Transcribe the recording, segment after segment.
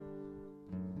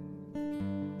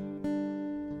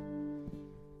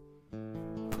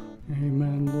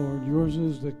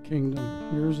the kingdom,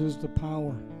 yours is the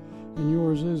power, and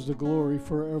yours is the glory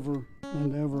forever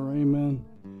and ever. Amen.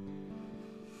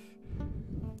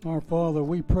 Our Father,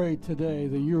 we pray today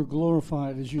that you're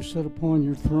glorified as you sit upon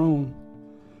your throne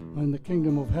in the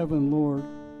kingdom of heaven, Lord.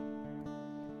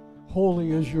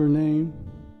 Holy is your name.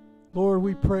 Lord,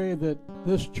 we pray that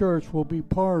this church will be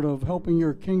part of helping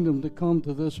your kingdom to come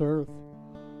to this earth.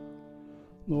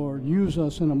 Lord, use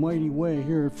us in a mighty way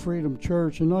here at Freedom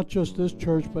Church, and not just this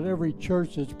church, but every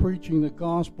church that's preaching the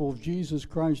gospel of Jesus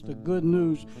Christ, the good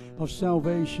news of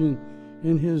salvation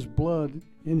in his blood,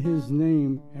 in his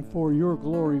name, and for your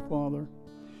glory, Father.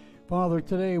 Father,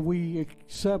 today we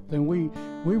accept and we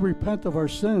repent of our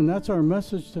sin. That's our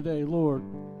message today, Lord.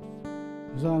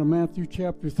 It's out of Matthew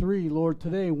chapter 3, Lord.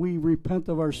 Today we repent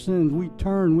of our sins. We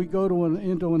turn, we go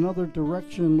into another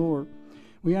direction, Lord.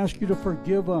 We ask you to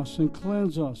forgive us and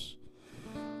cleanse us.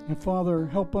 And Father,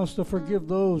 help us to forgive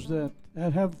those that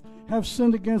have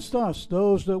sinned against us,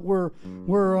 those that we're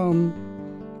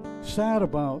sad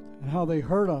about and how they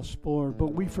hurt us, Lord.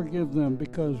 But we forgive them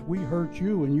because we hurt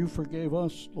you and you forgave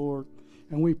us, Lord.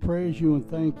 And we praise you and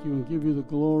thank you and give you the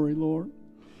glory, Lord.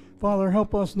 Father,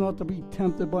 help us not to be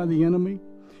tempted by the enemy.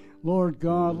 Lord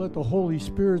God, let the Holy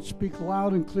Spirit speak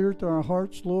loud and clear to our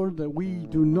hearts, Lord, that we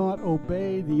do not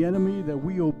obey the enemy, that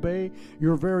we obey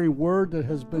your very word that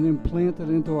has been implanted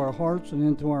into our hearts and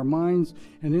into our minds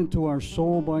and into our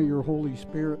soul by your Holy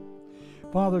Spirit.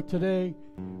 Father, today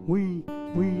we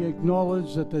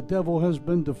acknowledge that the devil has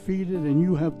been defeated and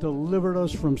you have delivered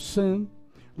us from sin.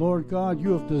 Lord God,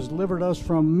 you have delivered us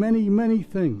from many, many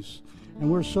things,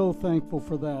 and we're so thankful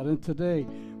for that. And today,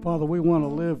 Father, we want to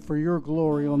live for your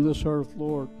glory on this earth,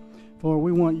 Lord. For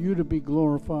we want you to be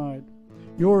glorified.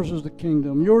 Yours is the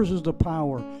kingdom. Yours is the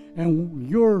power. And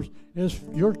your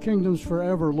kingdom's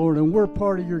forever, Lord. And we're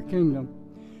part of your kingdom.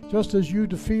 Just as you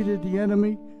defeated the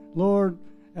enemy, Lord,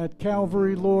 at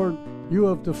Calvary, Lord, you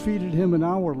have defeated him in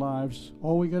our lives.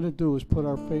 All we got to do is put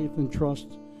our faith and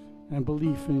trust and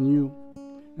belief in you.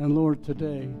 And Lord,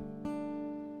 today,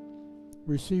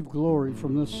 receive glory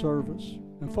from this service.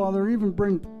 And Father, even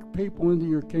bring people into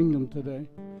your kingdom today,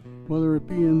 whether it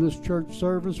be in this church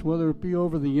service, whether it be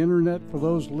over the internet for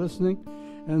those listening,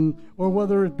 or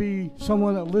whether it be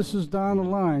someone that listens down the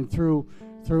line through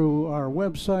our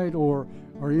website or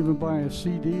even by a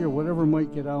CD or whatever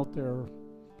might get out there,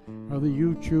 or the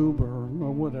YouTube or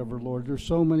whatever, Lord. There's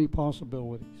so many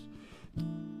possibilities.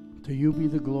 To you be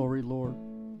the glory, Lord.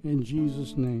 In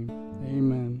Jesus' name,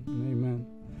 amen and amen.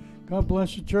 God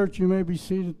bless you, church. You may be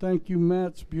seated. Thank you, Matt.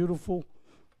 It's beautiful.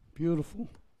 Beautiful.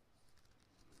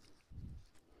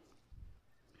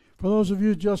 For those of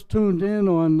you just tuned in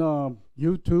on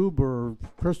YouTube or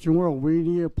Christian World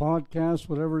Media, podcast,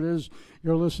 whatever it is,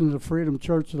 you're listening to Freedom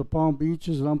Church of the Palm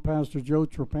Beaches, and I'm Pastor Joe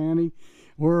Trapani.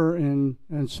 We're in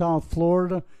South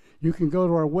Florida. You can go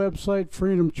to our website,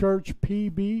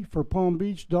 freedomchurchpb for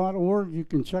palmbeach.org. You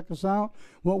can check us out,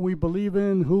 what we believe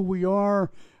in, who we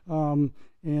are, and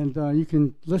you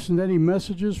can listen to any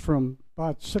messages from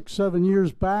about 6-7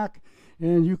 years back,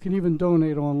 and you can even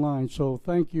donate online. So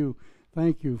thank you.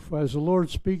 As the Lord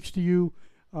speaks to you,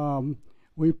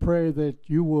 we pray that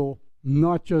you will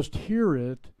not just hear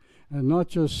it and not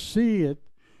just see it,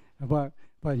 but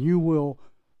you will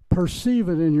perceive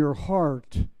it in your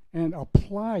heart and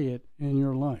apply it in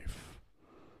your life.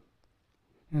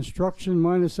 Instruction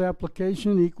minus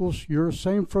application equals your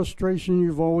same frustration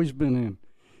you've always been in.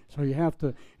 So you have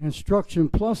to, instruction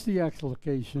plus the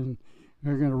application,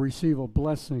 you're going to receive a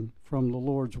blessing from the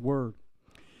Lord's Word.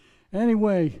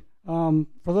 Anyway, for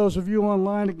those of you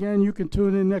online, again, you can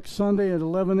tune in next Sunday at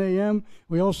 11 a.m.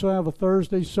 We also have a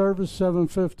Thursday service,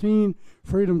 7:15,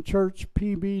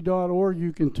 freedomchurchpb.org.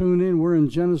 You can tune in. We're in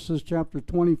Genesis chapter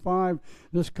 25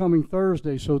 this coming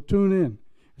Thursday, so tune in.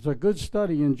 It's a good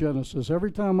study in Genesis.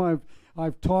 Every time I've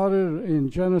taught it in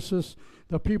Genesis,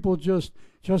 the people just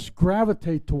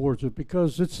gravitate towards it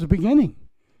because it's the beginning.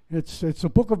 It's a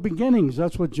book of beginnings.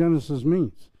 That's what Genesis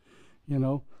means, you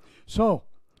know. So,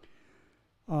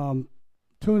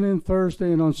 tune in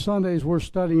Thursday, and on Sundays we're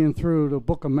studying through the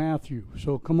book of Matthew.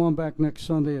 So come on back next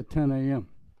Sunday at 10 a.m.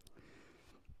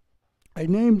 I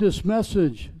named this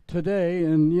message today,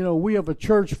 and you know, we have a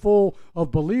church full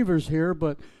of believers here,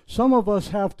 but some of us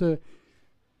have to,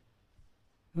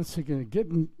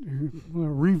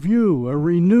 review or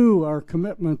renew our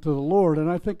commitment to the Lord.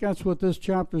 And I think that's what this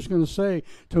chapter is going to say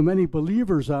to many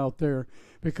believers out there,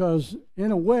 because in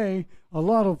a way, a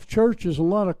lot of churches, a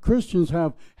lot of Christians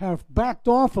have backed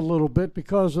off a little bit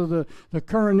because of the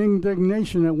current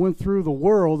indignation that went through the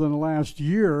world in the last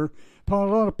year. A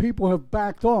lot of people have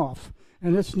backed off,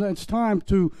 and it's time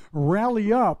to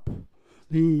rally up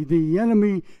The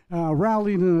enemy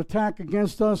rallied an attack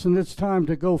against us, and it's time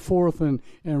to go forth and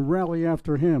rally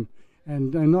after him,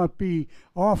 and not be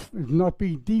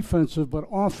defensive but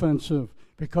offensive,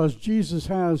 because Jesus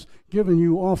has given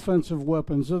you offensive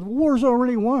weapons. The war's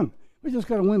already won. We just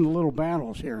got to win the little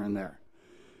battles here and there.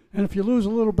 And if you lose a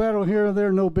little battle here or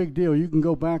there, no big deal. You can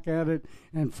go back at it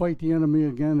and fight the enemy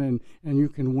again, and you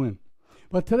can win.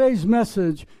 But today's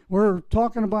message, we're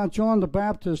talking about John the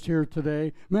Baptist here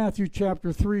today, Matthew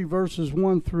chapter 3, verses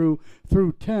 1 through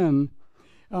 10.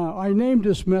 I named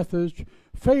this message,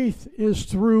 Faith is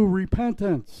Through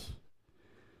Repentance.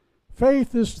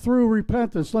 Faith is through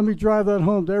repentance. Let me drive that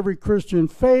home to every Christian.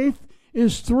 Faith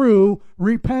is through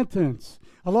repentance.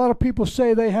 A lot of people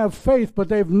say they have faith, but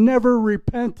they've never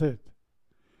repented.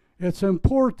 It's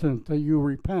important that you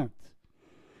repent.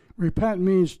 Repent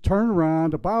means turn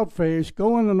around, about face,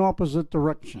 go in an opposite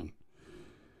direction.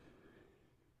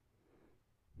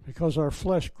 Because our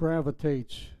flesh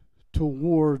gravitates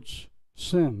towards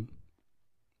sin.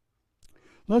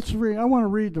 Let's read. I want to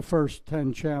read the first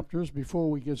 10 chapters before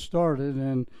we get started,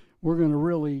 and we're going to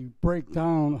really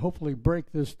hopefully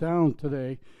break this down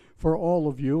today for all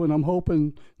of you. And I'm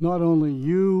hoping not only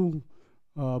you,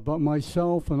 but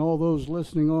myself and all those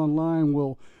listening online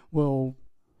will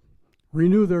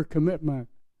renew their commitment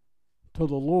to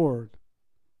the Lord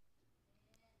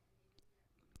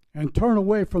and turn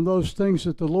away from those things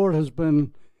that the Lord has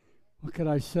been, what could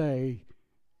I say,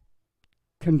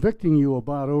 convicting you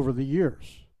about over the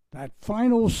years. That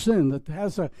final sin that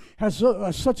has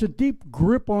such a deep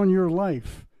grip on your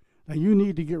life that you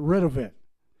need to get rid of it,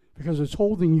 because it's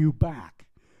holding you back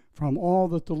from all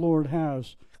that the Lord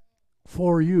has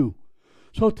for you.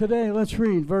 So today, let's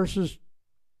read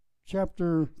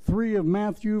chapter 3 of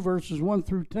Matthew, verses 1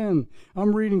 through 10.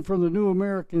 I'm reading from the New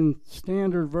American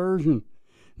Standard Version.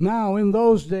 Now, in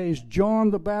those days, John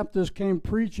the Baptist came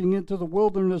preaching into the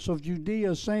wilderness of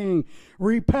Judea, saying,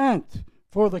 Repent,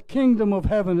 for the kingdom of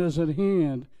heaven is at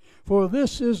hand. For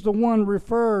this is the one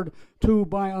referred to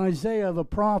by Isaiah the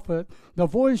prophet, the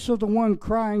voice of the one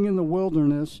crying in the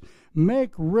wilderness,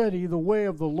 Make ready the way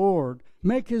of the Lord,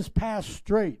 make his path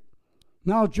straight.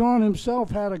 Now John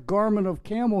himself had a garment of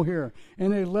camel hair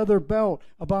and a leather belt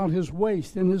about his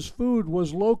waist, and his food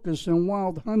was locusts and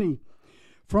wild honey.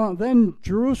 Then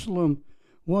Jerusalem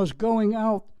was going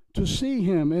out to see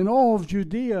him, and all of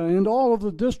Judea and all of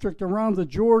the district around the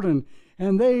Jordan,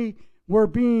 and they were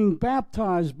being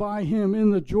baptized by him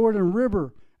in the Jordan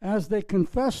River as they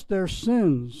confessed their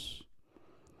sins.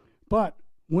 But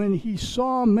when he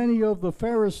saw many of the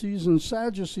Pharisees and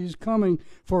Sadducees coming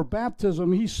for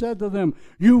baptism, he said to them,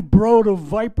 You brood of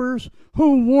vipers,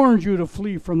 who warned you to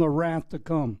flee from the wrath to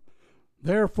come?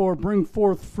 Therefore bring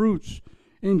forth fruits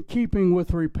in keeping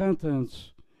with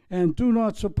repentance, and do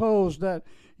not suppose that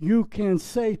you can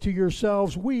say to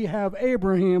yourselves, We have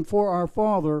Abraham for our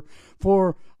father.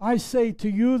 For I say to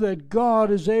you that God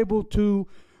is able to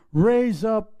raise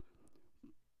up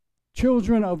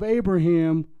children of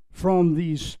Abraham from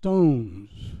these stones.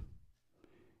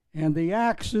 And the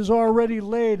axe is already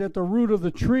laid at the root of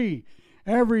the tree.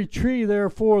 Every tree,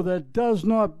 therefore, that does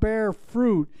not bear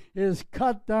fruit is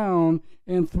cut down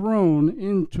and thrown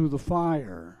into the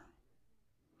fire.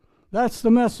 That's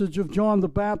the message of John the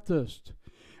Baptist.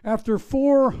 After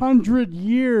 400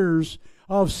 years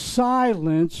of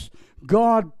silence,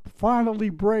 God finally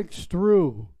breaks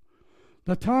through.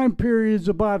 The time period is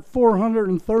about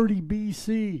 430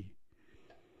 BC.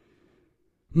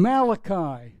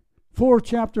 Malachi 4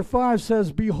 chapter 5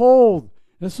 says, Behold,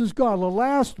 this is God, the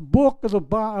last book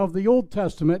of the Old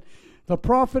Testament, the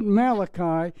prophet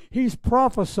Malachi, he's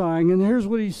prophesying, and here's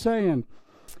what he's saying.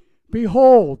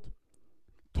 Behold,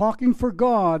 talking for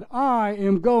God, I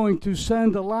am going to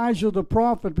send Elijah the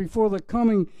prophet before the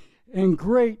coming and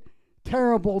great,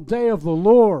 terrible day of the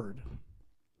Lord.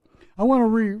 I want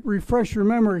to refresh your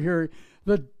memory here.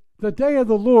 The day of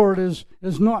the Lord is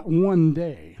not one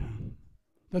day.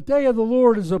 The day of the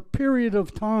Lord is a period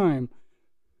of time.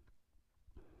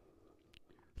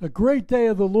 The great day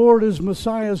of the Lord is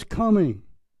Messiah's coming.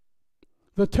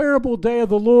 The terrible day of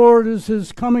the Lord is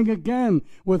his coming again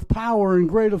with power and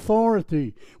great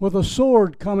authority, with a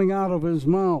sword coming out of his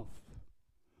mouth.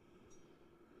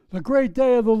 The great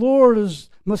day of the Lord is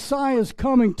Messiah's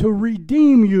coming to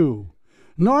redeem you,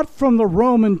 not from the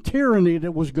Roman tyranny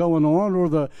that was going on,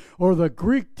 or the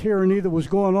Greek tyranny that was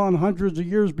going on hundreds of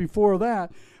years before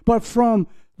that, but from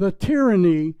the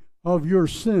tyranny of your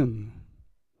sin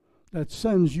that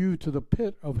sends you to the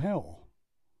pit of hell.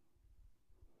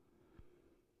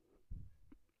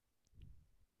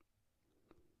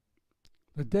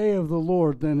 The day of the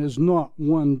Lord then is not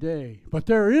one day. But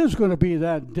there is going to be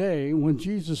that day when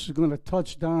Jesus is going to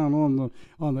touch down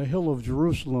on the hill of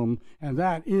Jerusalem, and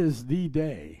that is the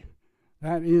day.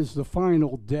 That is the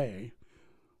final day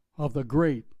of the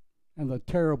great and the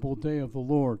terrible day of the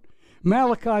Lord.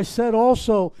 Malachi said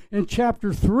also in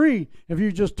chapter 3, if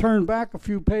you just turn back a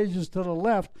few pages to the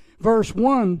left, verse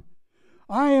 1,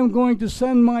 I am going to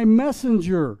send my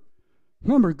messenger.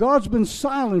 Remember, God's been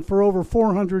silent for over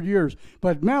 400 years,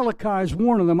 but Malachi is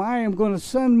warning them, I am going to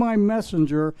send my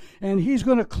messenger, and he's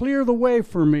going to clear the way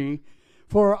for me.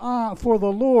 For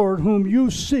the Lord whom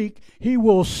you seek, he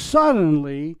will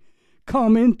suddenly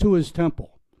come into his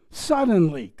temple.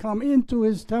 Suddenly come into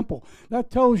his temple. That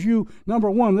tells you,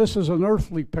 number one, this is an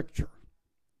earthly picture.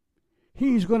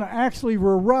 He's going to actually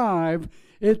arrive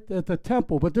at the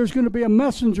temple, but there's going to be a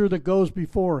messenger that goes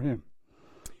before him.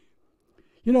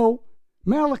 You know,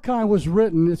 Malachi was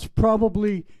written, it's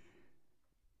probably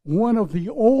one of the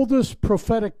oldest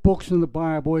prophetic books in the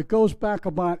Bible. It goes back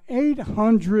about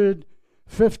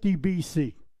 850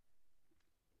 BC.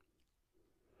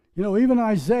 You know, even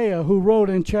Isaiah, who wrote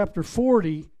in chapter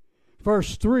 40,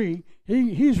 verse 3,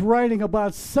 he's writing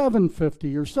about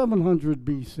 750 or 700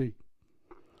 BC.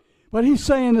 But he's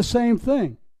saying the same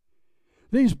thing.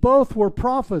 These both were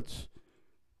prophets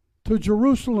to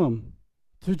Jerusalem,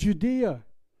 to Judea.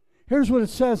 Here's what it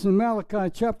says in Malachi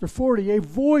chapter 40. A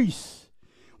voice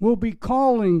will be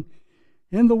calling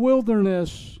in the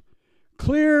wilderness,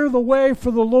 clear the way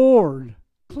for the Lord.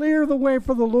 Clear the way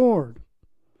for the Lord.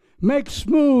 Make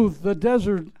smooth the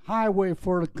desert highway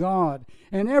for God.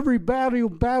 And every valley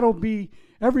be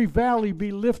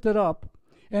lifted up,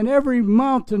 and every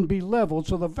mountain be leveled.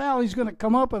 So the valley's going to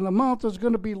come up, and the mountain's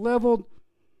going to be leveled.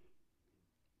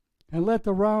 And let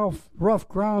the rough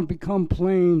ground become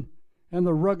plain, and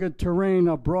the rugged terrain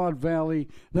a broad valley.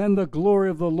 Then the glory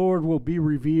of the Lord will be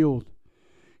revealed.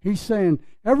 He's saying,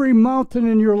 every mountain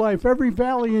in your life, every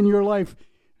valley in your life,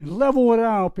 level it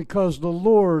out, because the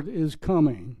Lord is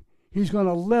coming. He's going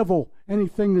to level any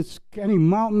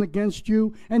mountain against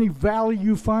you, any valley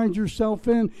you find yourself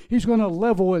in. He's going to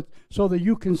level it so that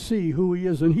you can see who he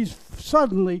is. And he's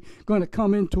suddenly going to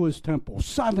come into his temple.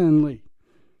 Suddenly.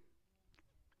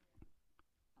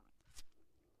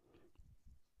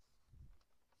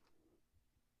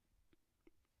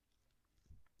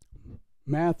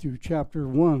 Matthew chapter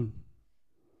 1,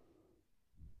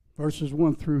 verses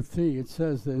 1 through 3, it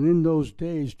says that in those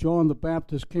days John the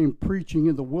Baptist came preaching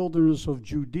in the wilderness of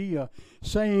Judea,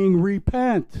 saying,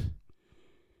 repent,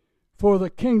 for the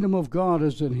kingdom of God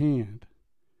is at hand.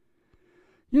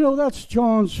 You know, that's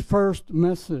John's first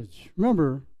message.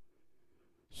 Remember,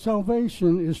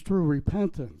 salvation is through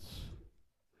repentance.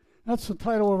 That's the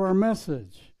title of our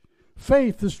message.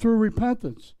 Faith is through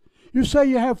repentance. You say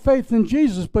you have faith in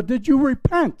Jesus, but did you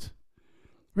repent?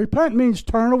 Repent means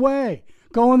turn away.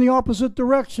 Go in the opposite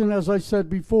direction, as I said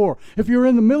before. If you're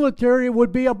in the military, it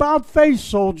would be about face,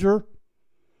 soldier.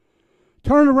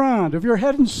 Turn around. If you're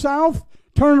heading south,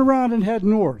 turn around and head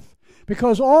north.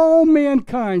 Because all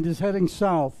mankind is heading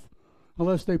south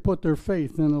unless they put their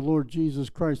faith in the Lord Jesus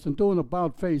Christ and do an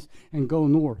about face and go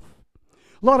north.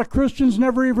 A lot of Christians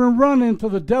never even run into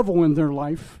the devil in their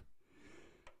life.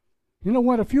 You know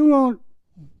what? If you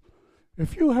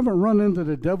haven't run into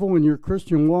the devil in your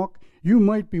Christian walk, you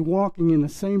might be walking in the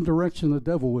same direction the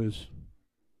devil is.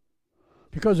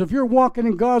 Because if you're walking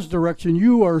in God's direction,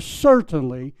 you are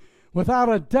certainly, without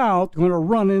a doubt, going to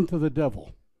run into the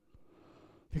devil.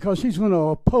 Because he's going to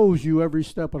oppose you every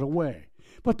step of the way.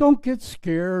 But don't get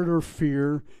scared or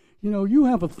fear. You know, you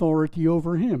have authority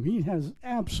over him. He has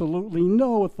absolutely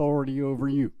no authority over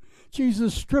you.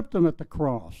 Jesus stripped him at the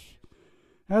cross.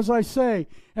 As I say,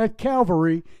 at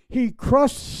Calvary, he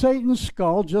crushed Satan's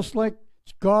skull, just like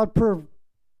God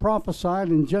prophesied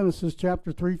in Genesis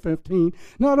chapter 3:15.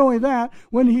 Not only that,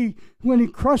 when he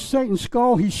crushed Satan's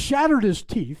skull, he shattered his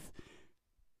teeth,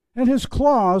 and his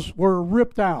claws were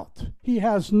ripped out. He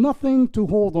has nothing to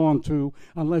hold on to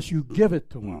unless you give it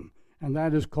to him, and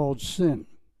that is called sin.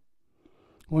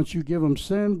 Once you give him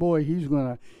sin, boy, he's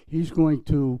going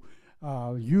to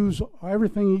use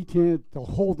everything he can to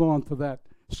hold on to that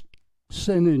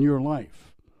sin in your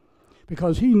life,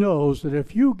 because he knows that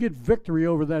if you get victory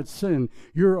over that sin,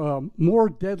 you're a more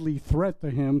deadly threat to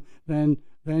him than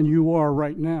you are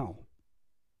right now.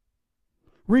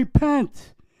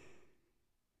 Repent.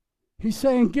 He's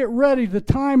saying, get ready, the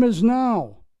time is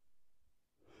now.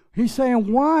 He's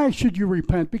saying, why should you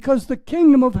repent? Because the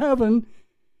kingdom of heaven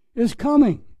is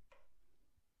coming.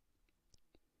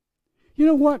 You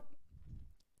know what?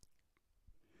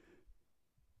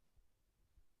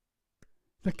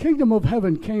 The kingdom of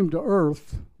heaven came to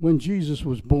earth when Jesus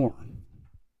was born.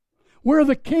 Where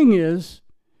the king is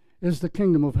the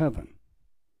kingdom of heaven.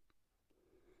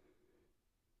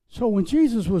 So when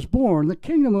Jesus was born, the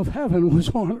kingdom of heaven was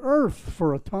on earth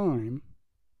for a time.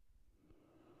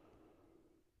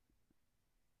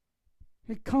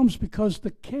 It comes because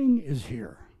the king is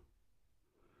here.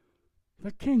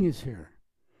 The king is here.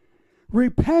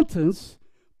 Repentance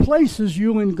places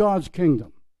you in God's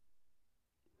kingdom.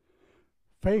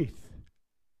 Faith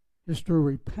is through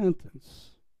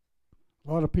repentance.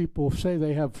 A lot of people say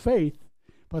they have faith,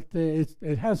 but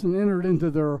it hasn't entered into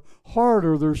their heart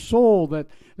or their soul that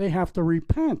they have to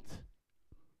repent.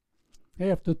 They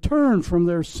have to turn from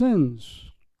their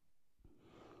sins.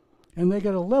 And they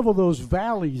got to level those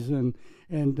valleys and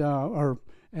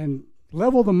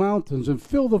level the mountains and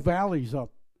fill the valleys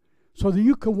up so that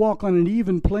you can walk on an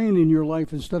even plane in your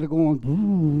life instead of going,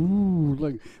 ooh,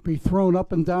 like be thrown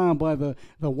up and down by the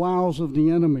wiles of the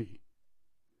enemy.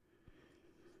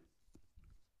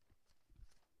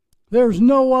 There's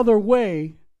no other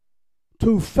way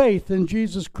to faith in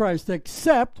Jesus Christ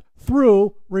except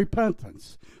through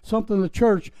repentance, something the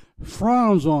church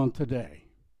frowns on today.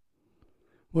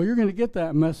 Well, you're going to get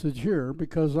that message here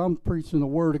because I'm preaching the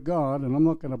Word of God and I'm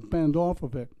not going to bend off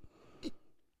of it.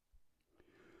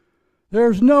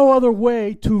 There's no other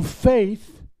way to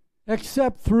faith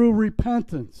except through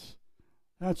repentance.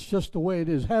 That's just the way it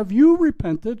is. Have you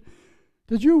repented?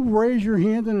 Did you raise your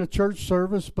hand in a church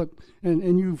service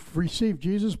and you've received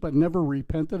Jesus but never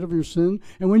repented of your sin?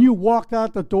 And when you walked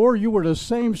out the door, you were the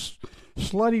same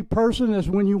slutty person as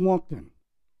when you walked in.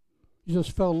 You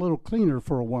just felt a little cleaner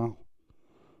for a while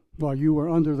you were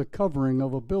under the covering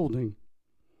of a building.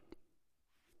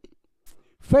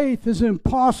 Faith is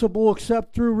impossible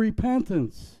except through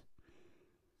repentance.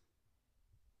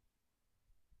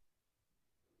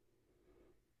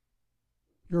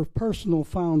 Your personal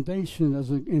foundation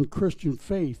in Christian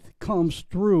faith comes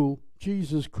through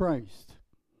Jesus Christ.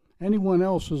 Anyone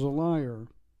else is a liar.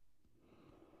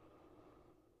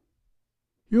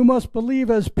 You must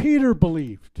believe as Peter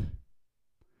believed.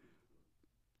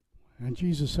 And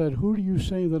Jesus said, "Who do you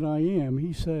say that I am?"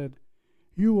 He said,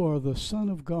 "You are the Son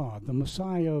of God, the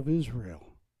Messiah of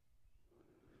Israel.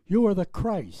 You are the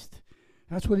Christ."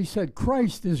 That's what he said.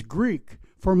 Christ is Greek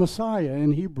for Messiah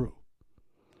in Hebrew.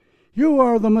 You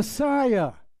are the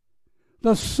Messiah,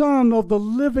 the Son of the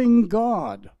living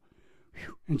God.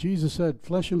 And Jesus said,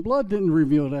 flesh and blood didn't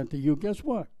reveal that to you. Guess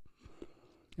what?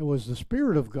 It was the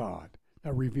Spirit of God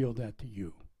that revealed that to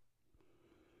you.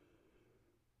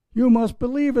 You must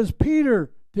believe as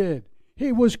Peter did.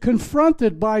 He was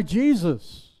confronted by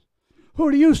Jesus.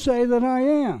 Who do you say that I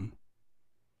am?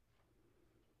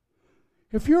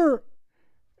 If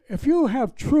you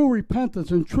have true repentance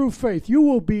and true faith, you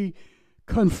will be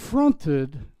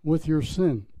confronted with your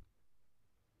sin.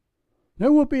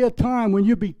 There will be a time when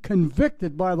you'll be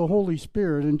convicted by the Holy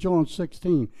Spirit in John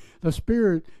 16. The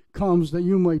Spirit comes that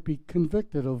you might be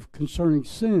convicted of concerning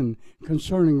sin,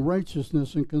 concerning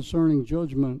righteousness, and concerning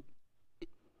judgment.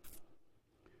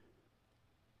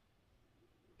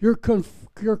 You're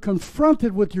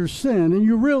confronted with your sin, and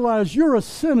you realize you're a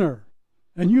sinner,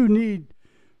 and you need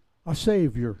a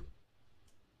Savior.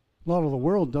 A lot of the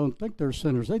world don't think they're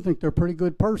sinners. They think they're pretty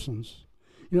good persons.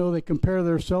 You know, they compare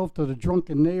themselves to the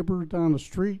drunken neighbor down the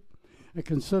street. They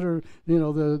consider,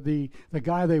 the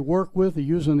guy they work with,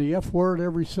 using the F word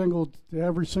every single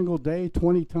day,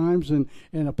 20 times in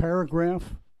a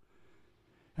paragraph.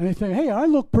 And they think, hey, I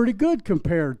look pretty good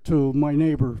compared to my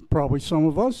neighbor, probably some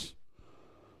of us.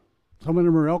 Some of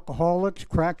them are alcoholics,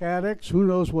 crack addicts, who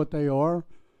knows what they are.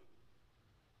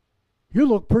 You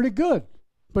look pretty good,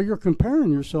 but you're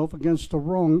comparing yourself against the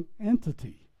wrong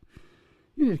entity.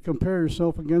 You need to compare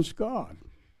yourself against God.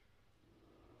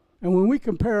 And when we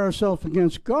compare ourselves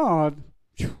against God,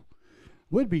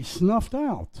 we'd be snuffed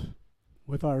out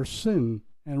with our sin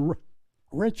and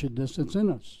wretchedness that's in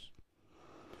us.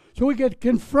 So we get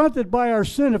confronted by our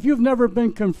sin. If you've never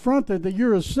been confronted that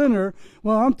you're a sinner,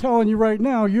 well, I'm telling you right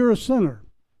now, you're a sinner.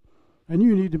 And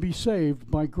you need to be saved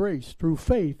by grace through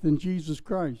faith in Jesus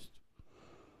Christ.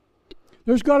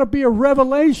 There's got to be a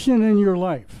revelation in your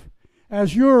life.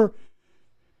 As you're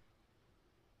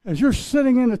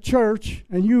sitting in a church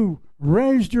and you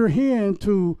raised your hand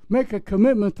to make a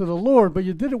commitment to the Lord, but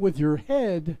you did it with your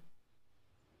head,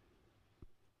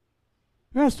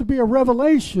 there has to be a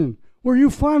revelation where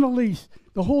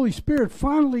the Holy Spirit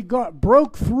finally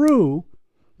broke through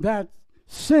that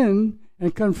sin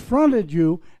and confronted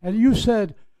you, and you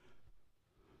said,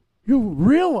 you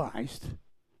realized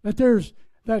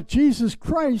that Jesus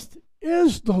Christ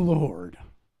is the Lord.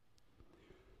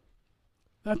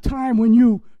 That time when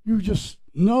you just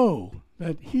know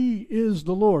that He is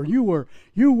the Lord.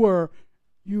 You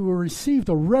received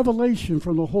a revelation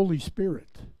from the Holy Spirit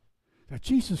that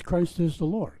Jesus Christ is the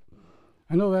Lord.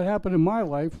 I know that happened in my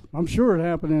life. I'm sure it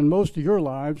happened in most of your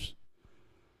lives.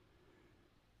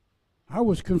 I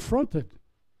was confronted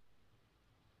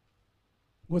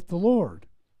with the Lord.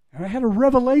 And I had a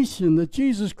revelation that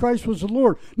Jesus Christ was the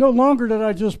Lord. No longer did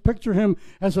I just picture Him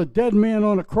as a dead man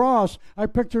on a cross. I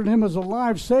pictured Him as a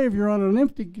live Savior on an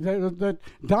empty that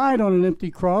died on an empty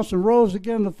cross and rose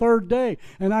again the third day.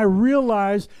 And I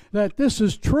realized that this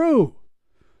is true.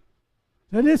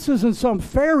 That this isn't some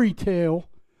fairy tale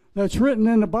that's written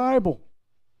in the Bible.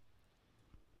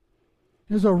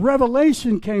 As a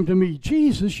revelation came to me,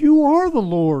 Jesus, you are the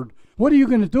Lord. What are you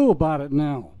going to do about it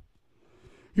now?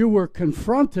 You were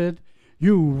confronted.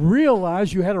 You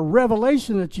realized you had a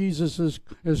revelation that Jesus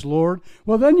is Lord.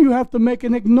 Well, then you have to make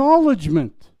an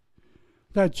acknowledgement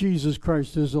that Jesus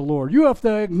Christ is the Lord. You have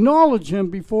to acknowledge Him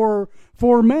before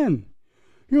men.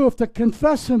 You have to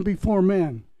confess Him before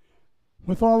men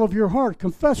with all of your heart.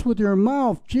 Confess with your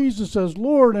mouth Jesus as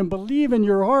Lord and believe in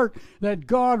your heart that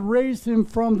God raised Him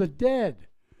from the dead.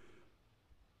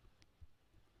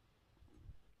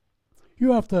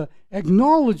 You have to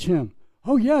acknowledge Him.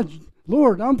 Oh, yeah,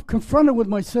 Lord, I'm confronted with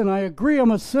my sin. I agree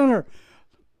I'm a sinner.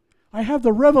 I have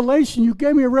the revelation. You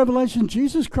gave me a revelation.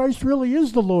 Jesus Christ really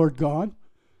is the Lord God.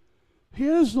 He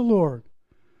is the Lord.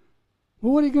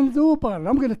 Well, what are you going to do about it?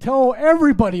 I'm going to tell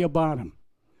everybody about Him.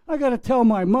 I got to tell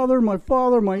my mother, my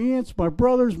father, my aunts, my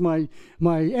brothers, my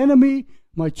enemy,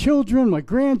 my children, my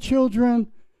grandchildren,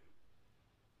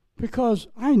 because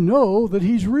I know that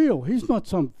He's real. He's not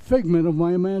some figment of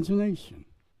my imagination.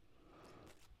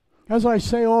 As I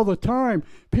say all the time,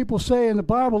 people say in the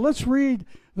Bible, let's read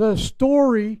the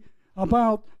story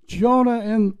about Jonah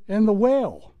and the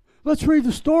whale. Let's read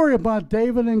the story about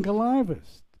David and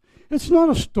Goliath. It's not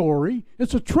a story,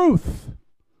 it's a truth.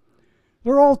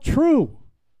 They're all true.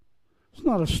 It's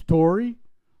not a story,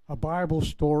 a Bible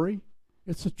story.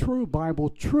 It's a true Bible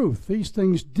truth. These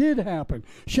things did happen.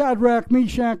 Shadrach,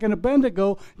 Meshach, and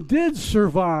Abednego did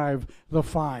survive the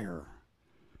fire.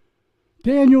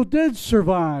 Daniel did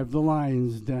survive the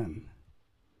lion's den.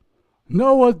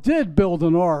 Noah did build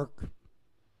an ark,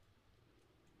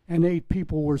 and 8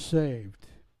 people were saved.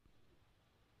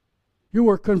 You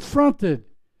were confronted.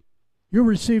 You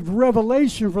received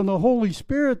revelation from the Holy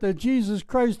Spirit that Jesus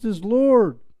Christ is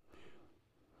Lord.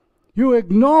 You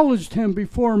acknowledged Him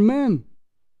before men,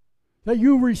 that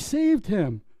you received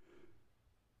Him.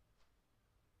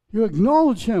 You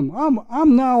acknowledge Him.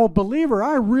 I'm now a believer.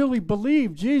 I really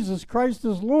believe Jesus Christ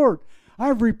is Lord.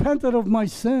 I've repented of my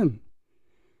sin.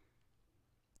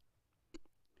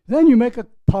 Then you make a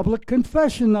public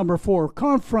confession, number 4.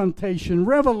 Confrontation,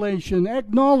 revelation,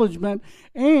 acknowledgement,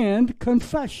 and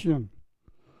confession.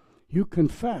 You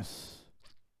confess.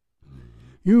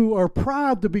 You are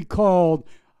proud to be called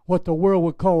what the world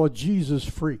would call a Jesus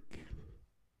freak.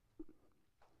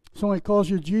 Somebody calls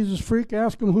you a Jesus freak,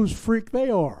 ask them whose freak they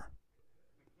are.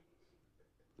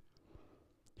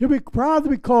 You'll be proud to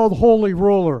be called holy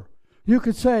roller. You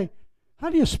could say, how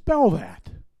do you spell that?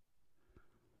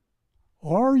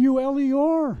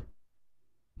 R-U-L-E-R?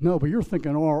 No, but you're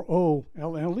thinking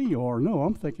R-O-L-L-E-R. No,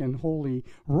 I'm thinking holy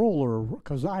roller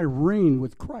because I reign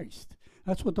with Christ.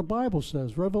 That's what the Bible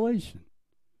says, Revelation.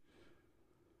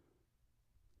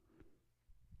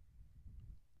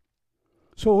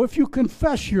 So if you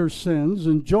confess your sins,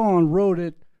 and John wrote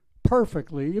it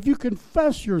perfectly, if you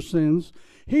confess your sins,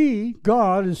 He,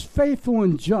 God, is faithful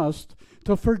and just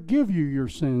to forgive you your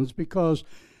sins because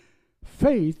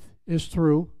faith is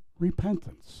through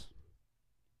repentance.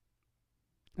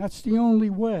 That's the only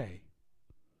way.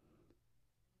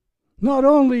 Not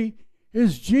only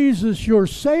is Jesus your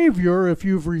Savior if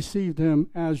you've received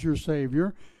Him as your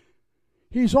Savior,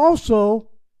 He's also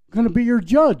going to be your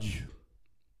judge.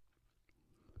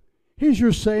 He's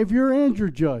your Savior and your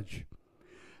judge.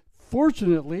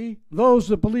 Fortunately, those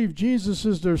that believe Jesus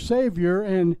is their Savior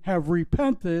and have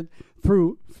repented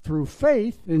through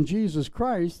faith in Jesus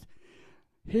Christ,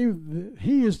 He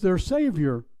is their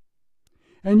Savior.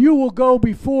 And you will go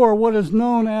before what is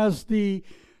known as the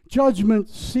judgment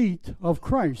seat of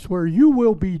Christ, where you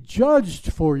will be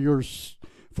judged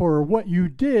for what you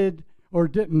did or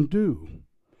didn't do.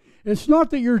 It's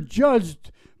not that you're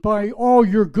judged by all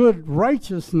your good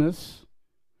righteousness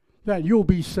that you'll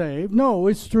be saved. No,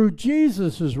 it's through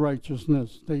Jesus'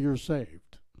 righteousness that you're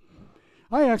saved.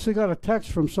 I actually got a text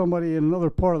from somebody in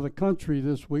another part of the country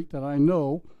this week that I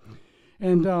know,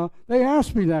 and they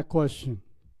asked me that question.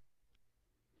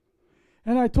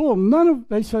 And I told them,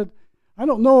 they said, I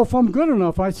don't know if I'm good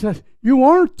enough. I said, you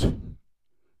aren't.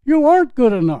 You aren't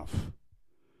good enough.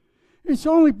 It's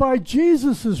only by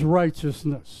Jesus'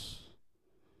 righteousness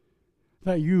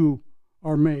that you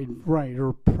are made right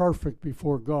or perfect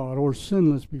before God or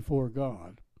sinless before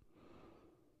God.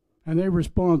 And they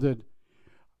responded,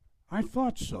 I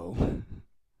thought so.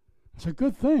 It's a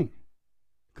good thing.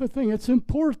 Good thing. It's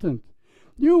important.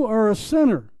 You are a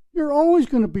sinner. You're always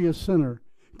going to be a sinner.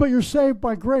 But you're saved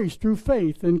by grace through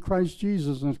faith in Christ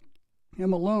Jesus and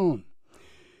Him alone.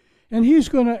 And He's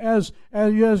going to, as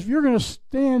you're going to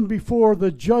stand before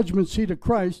the judgment seat of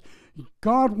Christ,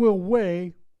 God will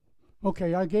weigh,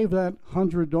 okay, I gave that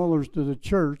 $100 to the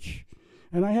church,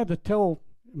 and I had to tell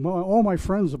all my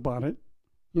friends about it,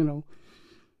 you know.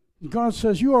 God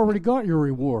says, you already got your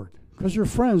reward, because your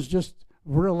friends just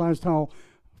realized how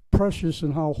precious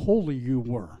and how holy you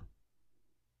were.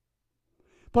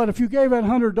 But if you gave that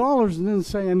 $100 and didn't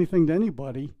say anything to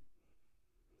anybody,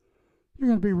 you're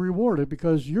going to be rewarded,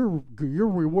 because your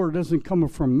reward isn't coming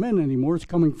from men anymore. It's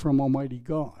coming from Almighty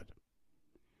God.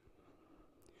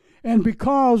 And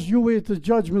because you are at the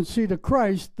judgment seat of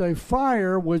Christ, the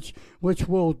fire which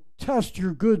will test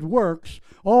your good works,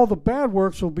 all the bad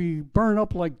works will be burned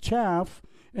up like chaff,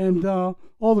 and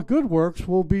all the good works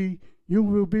you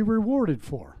will be rewarded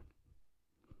for.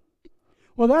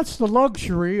 Well, that's the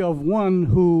luxury of one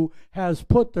who has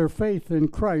put their faith in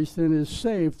Christ and is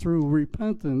saved through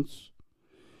repentance.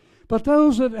 But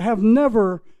those that have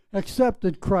never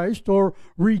accepted Christ or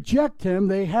reject Him,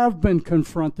 they have been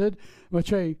confronted, which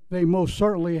they most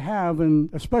certainly have, and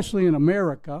especially in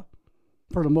America,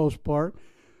 for the most part.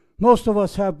 Most of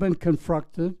us have been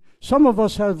confronted. Some of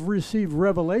us have received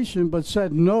revelation but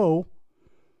said no,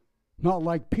 not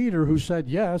like Peter, who said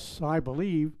yes, I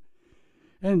believe.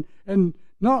 And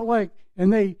not like,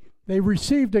 and they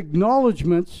received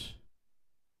acknowledgments,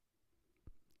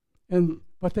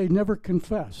 but they never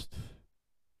confessed.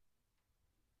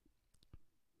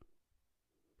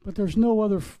 But there's no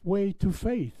other way to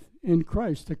faith in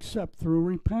Christ except through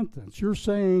repentance. You're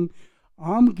saying,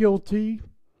 I'm guilty.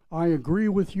 I agree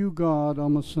with you, God.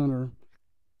 I'm a sinner.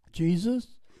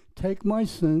 Jesus, take my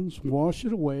sins, wash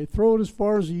it away, throw it as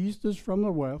far as the east is from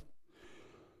the west.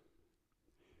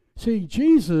 See,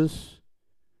 Jesus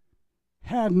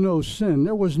had no sin.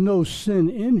 There was no sin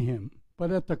in Him.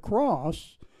 But at the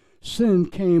cross,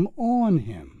 sin came on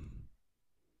Him.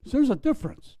 So there's a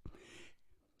difference.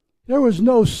 There was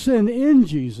no sin in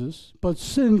Jesus, but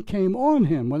sin came on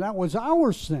Him. Well, that was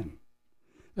our sin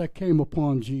that came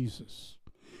upon Jesus.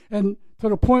 And to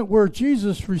the point where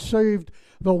Jesus received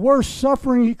the worst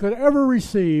suffering He could ever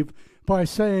receive by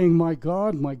saying, my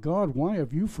God, why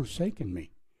have you forsaken me?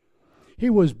 He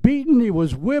was beaten, He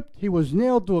was whipped, He was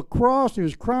nailed to a cross, He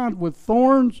was crowned with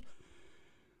thorns.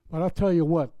 But I'll tell you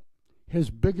what,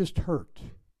 His biggest hurt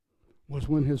was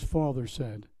when His Father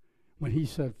said, when He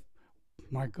said,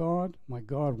 my God,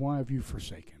 why have you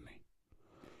forsaken me?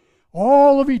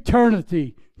 All of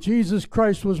eternity, Jesus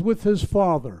Christ was with His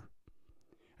Father.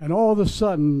 And all of a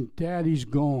sudden, Daddy's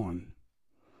gone.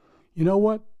 You know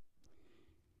what?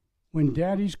 When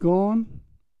Daddy's gone,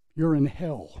 you're in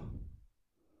hell.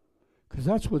 Because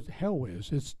that's what hell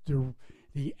is. It's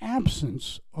the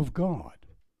absence of God.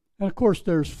 And of course,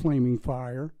 there's flaming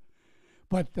fire.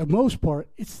 But for the most part,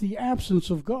 it's the absence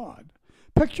of God.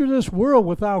 Picture this world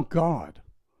without God.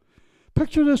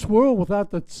 Picture this world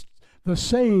without the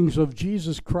sayings of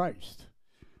Jesus Christ.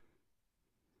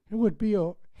 It would be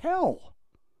a hell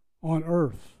on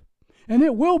earth. And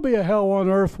it will be a hell on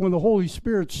earth when the Holy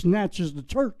Spirit snatches the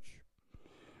church.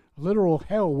 Literal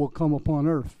hell will come upon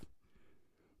earth.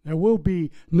 There will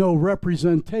be no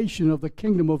representation of the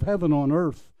kingdom of heaven on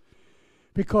earth,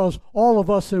 because all of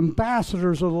us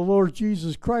ambassadors of the Lord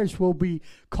Jesus Christ will be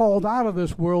called out of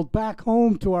this world back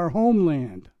home to our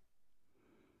homeland.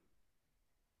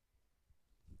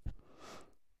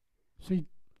 See,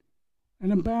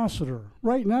 an ambassador.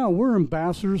 Right now, we're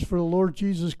ambassadors for the Lord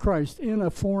Jesus Christ in a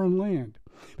foreign land.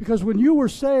 Because when you were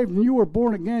saved and you were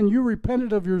born again, you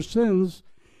repented of your sins,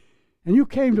 and you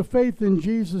came to faith in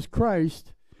Jesus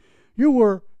Christ, you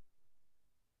were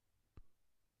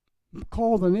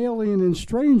called an alien and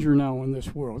stranger now in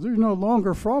this world. You're no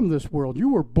longer from this world. You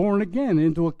were born again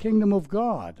into a kingdom of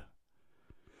God.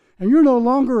 And you're no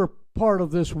longer a part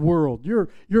of this world. You're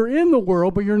in the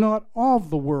world, but you're not of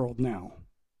the world now.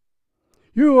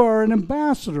 You are an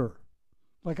ambassador.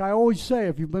 Like I always say,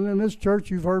 if you've been in this church,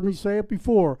 you've heard me say it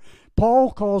before.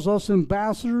 Paul calls us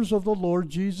ambassadors of the Lord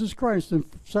Jesus Christ in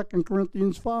 2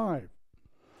 Corinthians 5.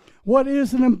 What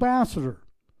is an ambassador?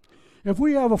 If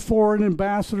we have a foreign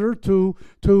ambassador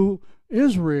to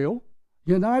Israel,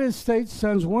 the United States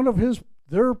sends one of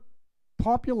their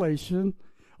population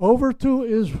over to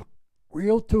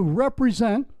Israel to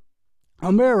represent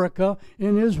America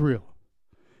in Israel.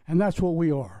 And that's what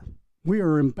we are. We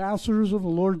are ambassadors of the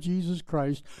Lord Jesus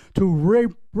Christ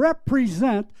to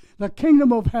represent the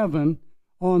kingdom of heaven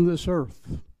on this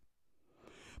earth.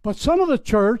 But some of the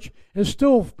church is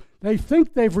still, they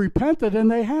think they've repented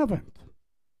and they haven't.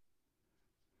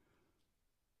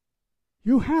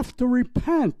 You have to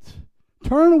repent.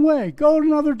 Turn away. Go in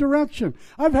another direction.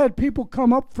 I've had people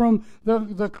come up from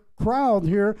the crowd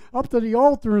here up to the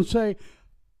altar and say,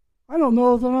 I don't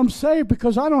know that I'm saved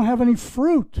because I don't have any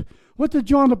fruit. What did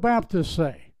John the Baptist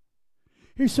say?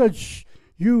 He said,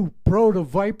 you brood of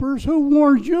vipers, who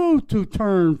warned you to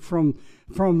turn from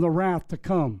the wrath to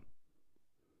come?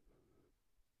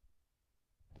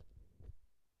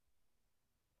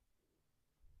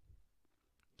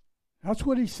 That's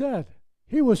what he said.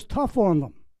 He was tough on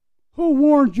them. Who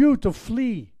warned you to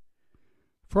flee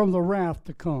from the wrath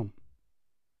to come?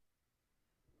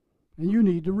 And you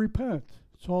need to repent.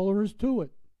 That's all there is to it.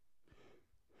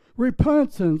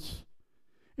 Repentance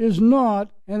is not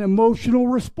an emotional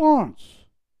response.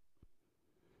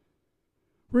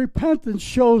 Repentance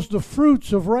shows the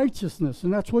fruits of righteousness,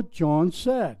 and that's what John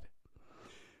said.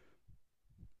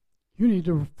 You need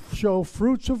to show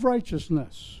fruits of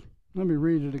righteousness. Let me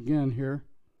read it again here.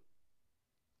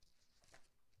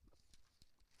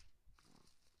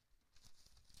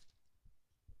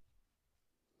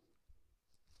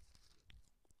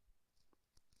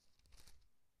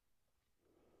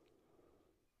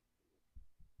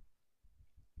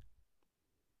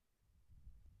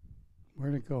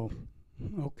 Where'd it go?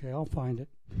 Okay, I'll find it.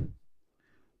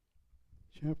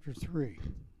 Chapter 3.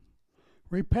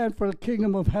 Repent, for the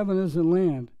kingdom of heaven is at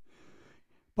hand.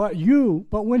 But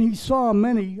when he saw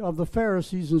many of the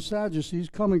Pharisees and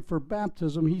Sadducees coming for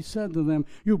baptism, he said to them,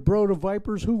 you brood of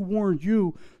vipers, who warned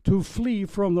you to flee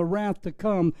from the wrath to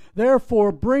come?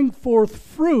 Therefore bring forth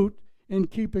fruit in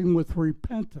keeping with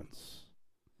repentance.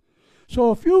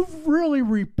 So if you've really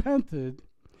repented,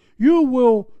 you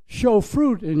will show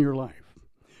fruit in your life.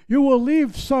 You will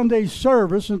leave Sunday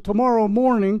service, and tomorrow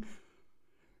morning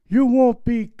you won't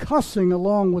be cussing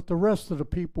along with the rest of the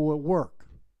people at work.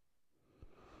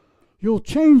 You'll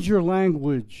change your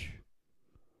language.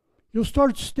 You'll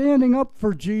start standing up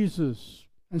for Jesus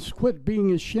and quit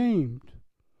being ashamed.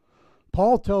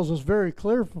 Paul tells us very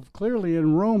clearly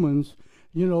in Romans,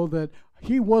 that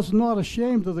he was not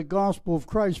ashamed of the gospel of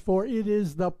Christ, for it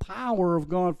is the power of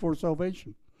God for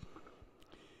salvation.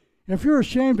 If you're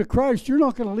ashamed of Christ, you're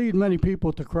not going to lead many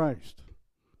people to Christ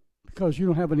because you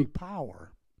don't have any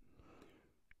power.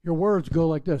 Your words go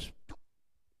like this.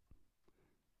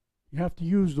 You have to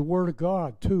use the Word of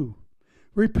God too.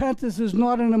 Repentance is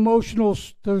not an emotional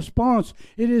response.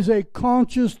 It is a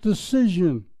conscious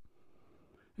decision.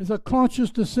 It's a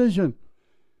conscious decision.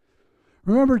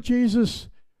 Remember, Jesus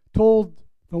told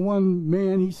the one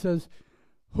man, he says,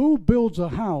 who builds a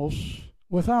house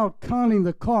without counting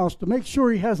the cost to make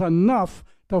sure he has enough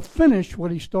to finish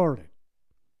what he started?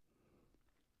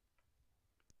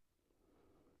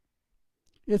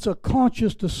 It's a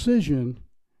conscious decision.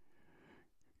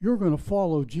 You're going to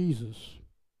follow Jesus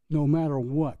no matter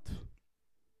what.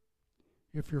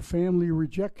 If your family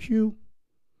rejects you,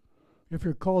 if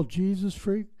you're called Jesus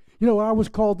freak. You know what I was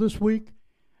called this week?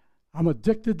 I'm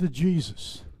addicted to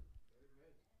Jesus.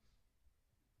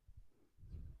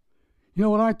 You know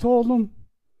what I told them?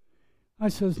 I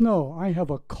says, no, I have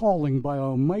a calling by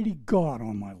Almighty God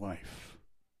on my life.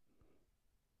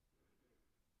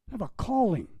 I have a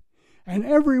calling. And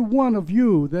every one of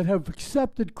you that have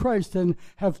accepted Christ and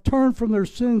have turned from their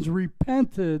sins,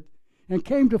 repented, and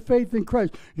came to faith in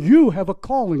Christ, you have a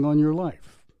calling on your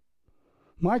life.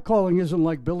 My calling isn't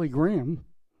like Billy Graham.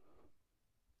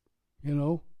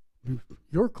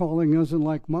 Your calling isn't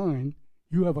like mine.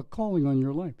 You have a calling on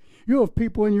your life. You have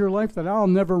people in your life that I'll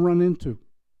never run into.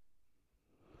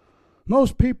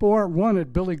 Most people aren't one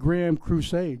at Billy Graham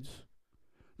crusades.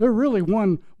 They're really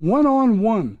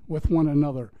one-on-one with one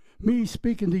another. Me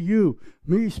speaking to you,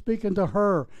 me speaking to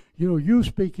her, you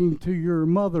speaking to your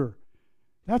mother.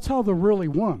 That's how they're really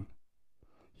one.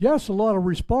 Yes, a lot of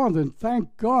respond, and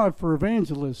thank God for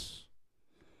evangelists,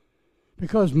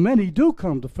 because many do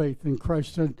come to faith in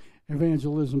Christ and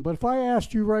evangelism. But if I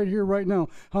asked you right here, right now,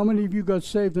 how many of you got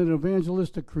saved in an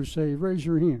evangelistic crusade? Raise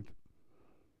your hand.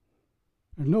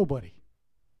 There's nobody.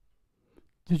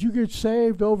 Did you get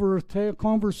saved over a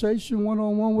conversation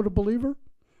one-on-one with a believer?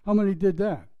 How many did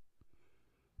that?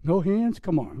 No hands?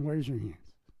 Come on, raise your hands.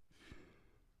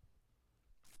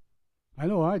 I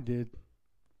know I did.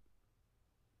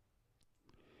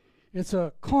 It's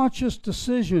a conscious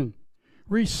decision.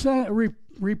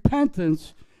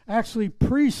 repentance actually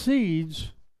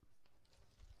precedes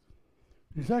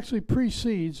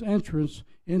entrance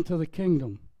into the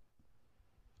kingdom.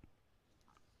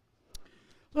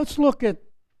 Let's look at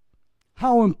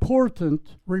how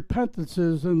important repentance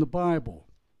is in the Bible.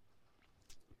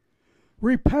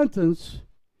 Repentance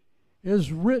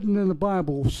is written in the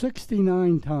Bible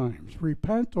 69 times.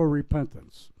 Repent or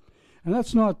repentance. And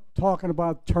that's not talking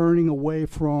about turning away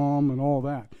from and all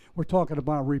that. We're talking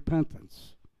about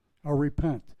repentance, or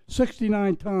repent.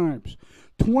 69 times.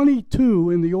 22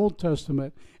 in the Old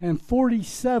Testament and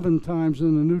 47 times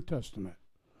in the New Testament.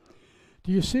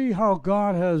 Do you see how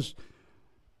God has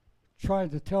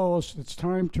tried to tell us it's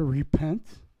time to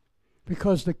repent?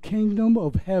 Because the kingdom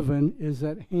of heaven is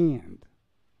at hand.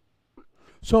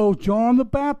 So John the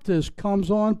Baptist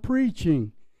comes on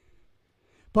preaching.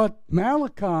 But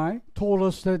Malachi told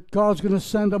us that God's going to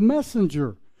send a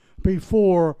messenger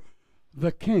before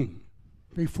the king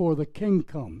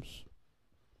comes.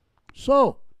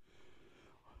 So,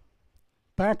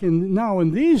 now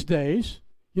in these days,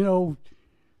 the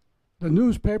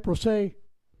newspaper will say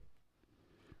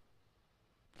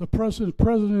President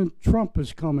Trump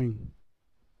is coming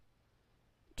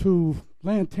to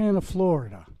Lantana,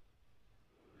 Florida.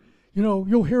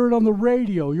 You'll hear it on the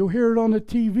radio, you'll hear it on the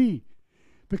TV,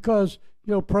 because,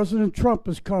 President Trump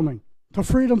is coming to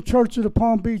Freedom Church of the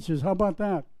Palm Beaches. How about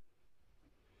that?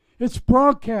 It's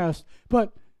broadcast,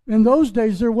 but in those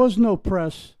days there was no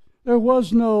press. There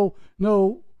was no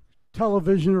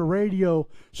television or radio.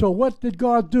 So what did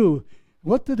God do?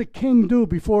 What did the king do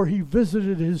before he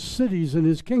visited his cities and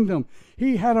his kingdom?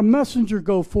 He had a messenger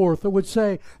go forth that would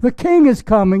say, the king is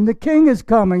coming, the king is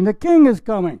coming, the king is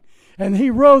coming. And he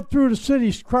rode through the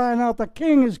cities crying out, the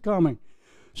king is coming,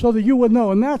 so that you would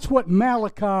know. And that's what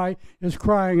Malachi is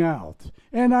crying out.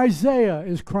 And Isaiah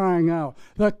is crying out,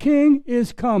 the king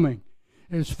is coming.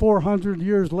 It's 400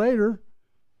 years later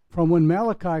from when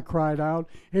Malachi cried out.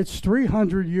 It's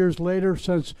 300 years later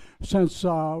since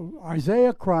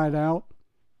Isaiah cried out.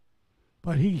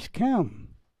 But he's come.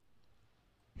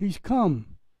 He's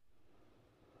come.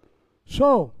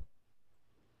 So,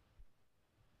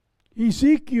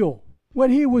 Ezekiel,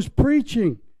 when he was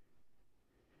preaching,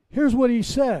 here's what he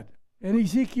said in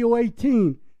Ezekiel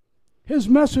 18. His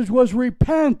message was,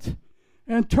 repent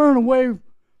and turn away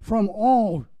from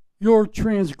all your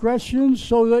transgressions,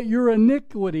 so that your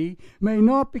iniquity may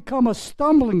not become a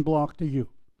stumbling block to you.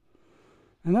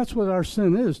 And that's what our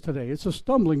sin is today. It's a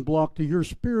stumbling block to your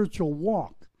spiritual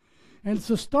walk. And it's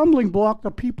a stumbling block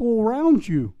to people around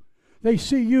you. They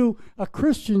see you, a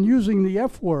Christian, using the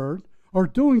F word, or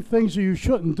doing things that you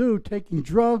shouldn't do, taking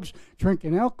drugs,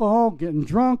 drinking alcohol, getting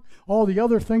drunk, all the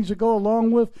other things that go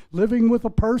along with living with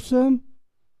a person.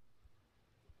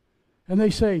 And they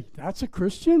say, that's a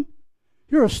Christian?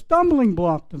 You're a stumbling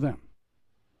block to them.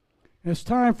 And it's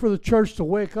time for the church to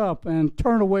wake up and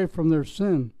turn away from their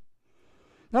sin.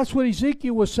 That's what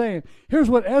Ezekiel was saying. Here's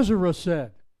what Ezra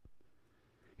said.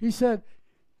 He said,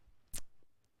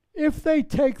 if they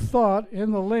take thought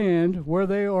in the land where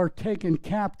they are taken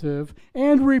captive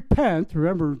and repent,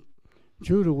 remember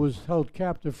Judah was held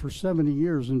captive for 70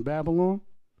 years in Babylon,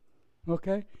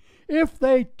 okay? If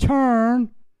they turn,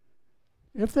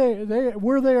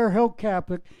 where they are held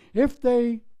captive, if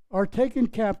they are taken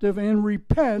captive and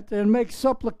repent and make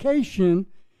supplication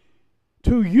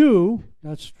to you,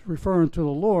 that's referring to the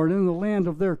Lord, in the land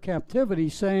of their captivity,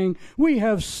 saying, we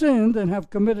have sinned and have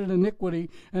committed iniquity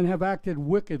and have acted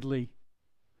wickedly.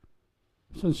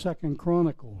 It's in 2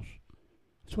 Chronicles.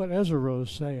 That's what Ezra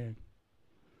is saying.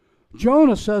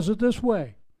 Jonah says it this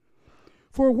way.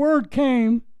 For word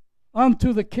came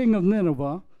unto the king of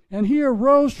Nineveh, and he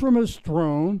arose from his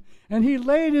throne, and he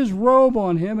laid his robe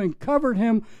on him and covered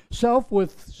himself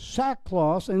with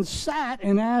sackcloth and sat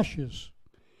in ashes.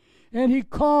 And he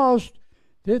caused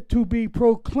it to be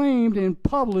proclaimed and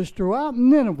published throughout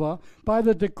Nineveh by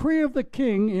the decree of the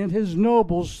king and his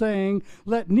nobles, saying,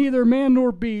 let neither man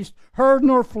nor beast, herd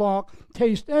nor flock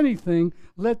taste anything,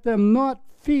 let them not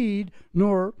feed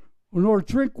nor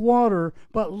drink water,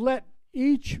 but let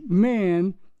each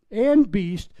man and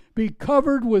beast be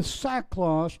covered with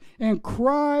sackcloth, and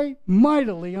cry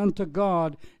mightily unto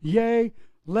God. Yea,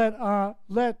 let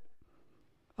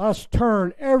us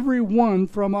turn every one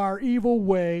from our evil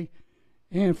way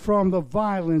and from the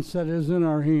violence that is in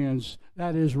our hands.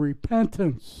 That is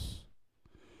repentance.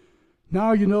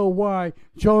 Now you know why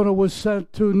Jonah was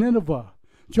sent to Nineveh.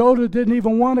 Jonah didn't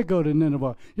even want to go to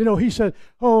Nineveh. He said,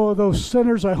 oh, those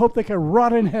sinners, I hope they can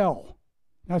rot in hell.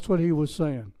 That's what he was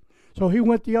saying. So he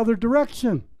went the other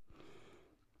direction.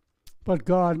 But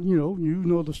God, you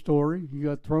know the story. He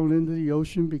got thrown into the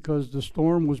ocean because the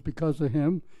storm was because of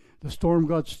him. The storm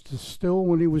got still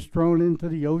when he was thrown into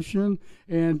the ocean,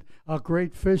 and a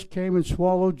great fish came and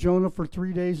swallowed Jonah for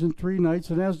 3 days and 3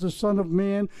 nights. And as the Son of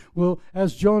Man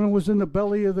as Jonah was in the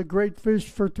belly of the great fish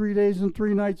for 3 days and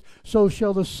 3 nights, so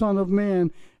shall the Son of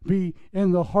Man be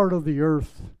in the heart of the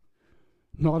earth.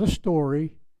 Not a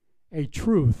story, a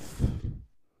truth.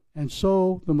 And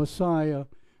so the Messiah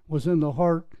was in the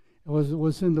heart,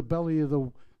 was in the belly of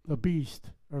the beast,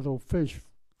 or the fish,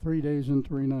 3 days and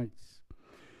 3 nights.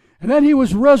 And then he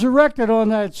was resurrected on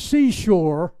that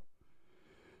seashore,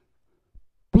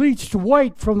 bleached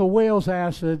white from the whale's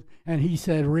acid, and he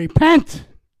said, repent!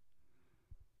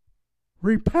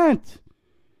 Repent!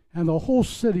 And the whole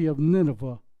city of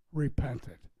Nineveh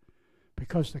repented,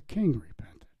 because the king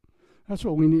repented. That's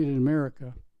what we need in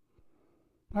America.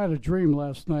 I had a dream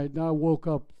last night, and I woke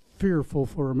up fearful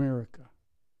for America.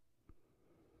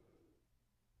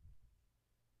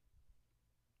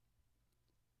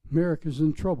 America's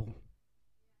in trouble,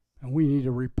 and we need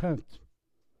to repent.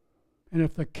 And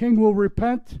if the king will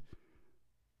repent,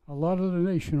 a lot of the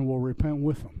nation will repent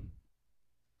with him.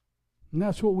 And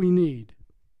that's what we need.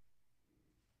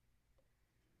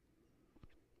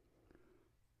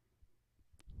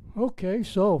 Okay,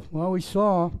 so, we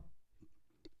saw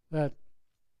that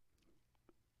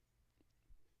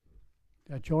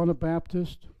John the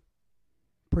Baptist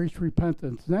preached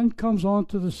repentance. Then comes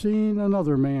onto the scene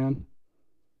another man,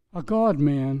 a God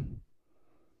man,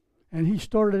 and he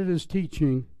started his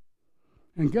teaching.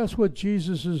 And guess what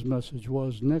Jesus' message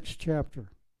was? Next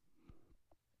chapter.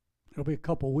 It'll be a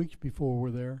couple weeks before we're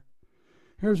there.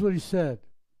 Here's what he said.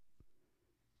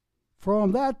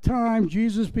 From that time,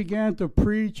 Jesus began to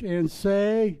preach and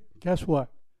say, guess what?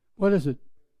 What is it?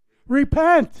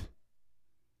 Repent!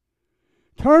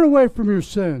 Turn away from your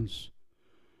sins.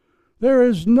 There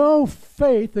is no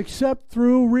faith except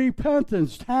through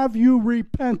repentance. Have you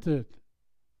repented?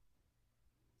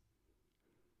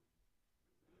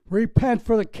 Repent,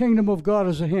 for the kingdom of God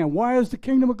is at hand. Why is the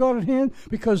kingdom of God at hand?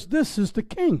 Because this is the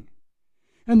king.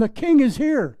 And the king is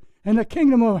here. And the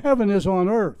kingdom of heaven is on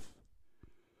earth.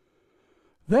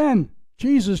 Then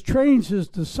Jesus trains his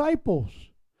disciples.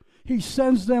 He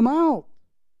sends them out.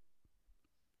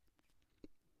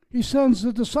 He sends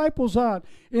the disciples out.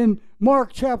 In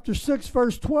Mark chapter 6,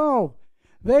 verse 12,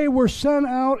 they were sent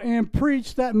out and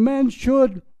preached that men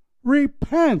should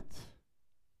repent.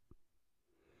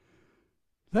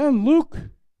 Then Luke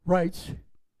writes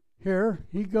here,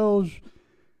 he goes,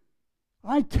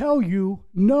 I tell you,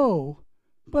 no,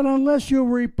 but unless you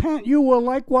repent, you will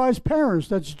likewise perish.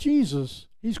 That's Jesus.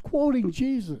 He's quoting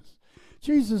Jesus.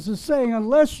 Jesus is saying,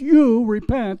 unless you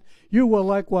repent, you will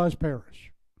likewise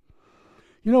perish.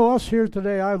 You know, us here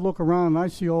today, I look around and I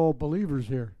see all believers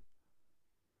here.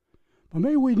 But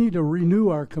maybe we need to renew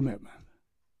our commitment.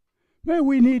 Maybe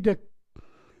we need to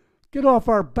get off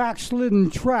our backslidden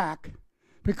track,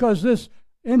 because this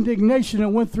indignation that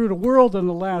went through the world in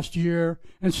the last year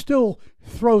and still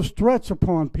throws threats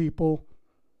upon people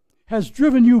has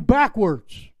driven you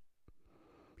backwards.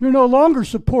 You're no longer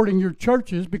supporting your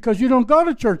churches because you don't go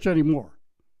to church anymore.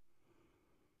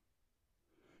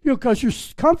 Because you're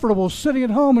comfortable sitting at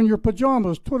home in your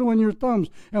pajamas, twiddling your thumbs,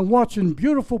 and watching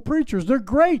beautiful preachers. They're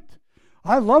great.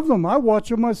 I love them. I watch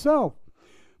them myself.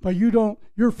 But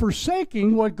you're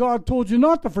forsaking what God told you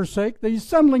not to forsake, the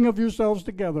assembling of yourselves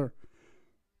together.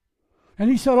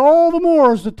 And he said, all the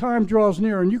more as the time draws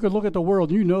near. And you can look at the world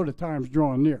and you know the time's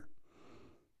drawing near.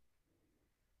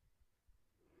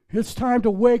 It's time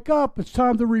to wake up. It's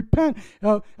time to repent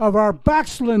of our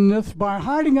backslidenness by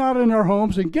hiding out in our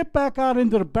homes and get back out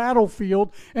into the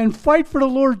battlefield and fight for the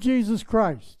Lord Jesus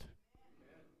Christ.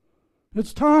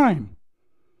 It's time.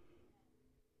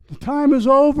 The time is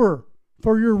over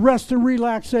for your rest and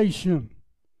relaxation.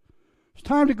 It's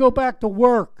time to go back to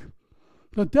work.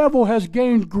 The devil has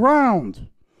gained ground,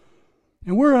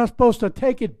 and we're not supposed to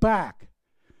take it back.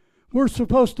 We're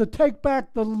supposed to take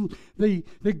back the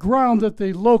ground that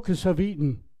the locusts have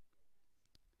eaten.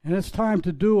 And it's time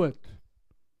to do it.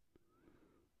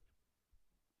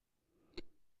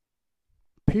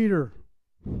 Peter,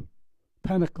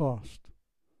 Pentecost.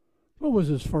 What was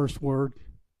his first word?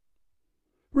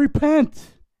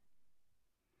 Repent.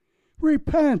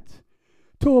 Repent.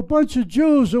 To a bunch of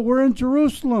Jews that were in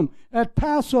Jerusalem at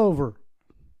Passover.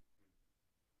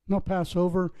 Not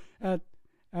Passover, at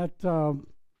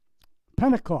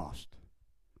Pentecost.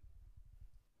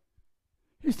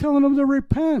 He's telling them to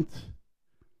repent.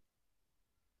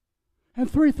 And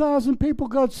 3,000 people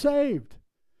got saved.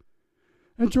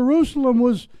 And Jerusalem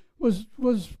was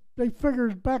they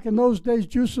figured back in those days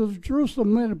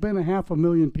Jerusalem might have been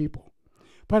 500,000 people.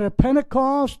 But at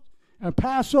Pentecost and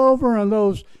Passover and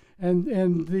those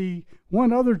and the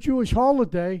one other Jewish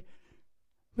holiday,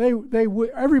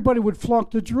 everybody would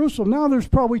flock to Jerusalem. Now there's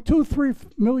probably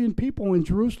 2-3 million people in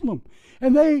Jerusalem.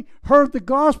 And they heard the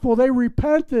gospel. They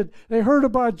repented. They heard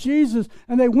about Jesus,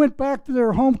 and they went back to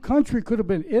their home country. Could have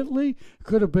been Italy.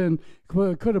 Could have been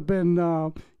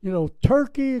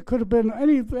Turkey. It could have been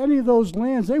any of those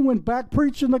lands. They went back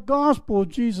preaching the gospel of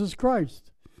Jesus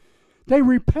Christ. They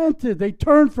repented. They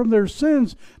turned from their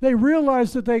sins. They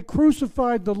realized that they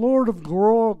crucified the Lord of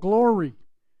glory.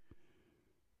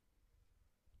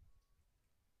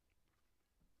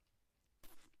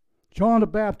 John the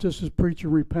Baptist is preaching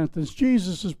repentance.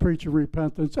 Jesus is preaching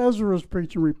repentance. Ezra is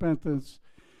preaching repentance.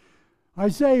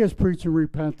 Isaiah is preaching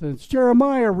repentance.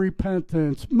 Jeremiah,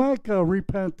 repentance. Micah,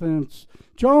 repentance.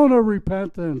 Jonah,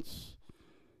 repentance.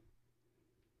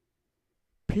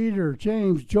 Peter,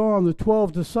 James, John, the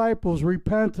 12 disciples,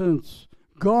 repentance.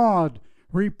 God,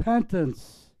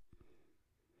 repentance.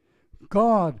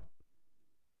 God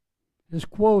is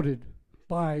quoted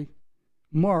by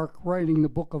Mark writing the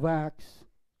book of Acts.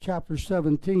 Chapter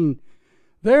 17.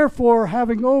 Therefore,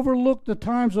 having overlooked the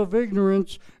times of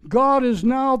ignorance, God is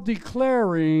now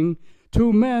declaring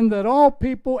to men that all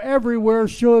people everywhere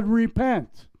should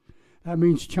repent. That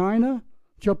means China,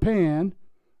 Japan,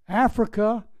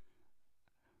 Africa,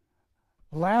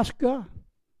 Alaska,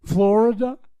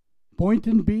 Florida,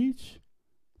 Boynton Beach,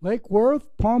 Lake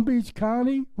Worth, Palm Beach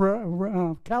County,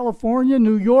 California,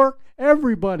 New York,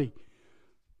 everybody.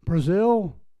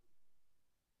 Brazil,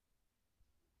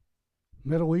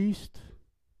 Middle East,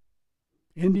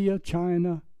 India,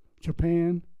 China,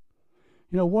 Japan.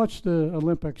 Watch the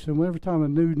Olympics, and every time a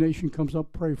new nation comes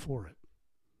up, pray for it.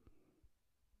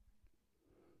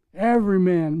 Every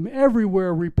man,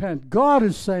 everywhere repent. God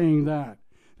is saying that.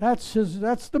 That's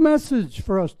the message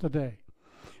for us today.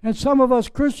 And some of us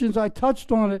Christians, I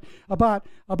touched on it about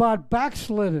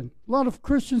backsliding. A lot of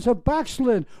Christians have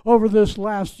backslid over this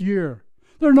last year.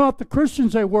 They're not the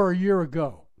Christians they were a year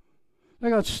ago. They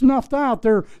got snuffed out.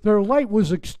 Their light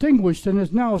was extinguished, and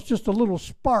it's just a little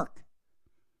spark.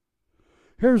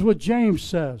 Here's what James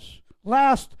says.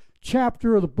 Last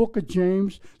chapter of the book of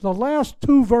James, the last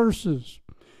 2 verses.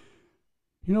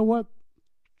 You know what?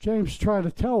 James tried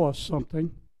to tell us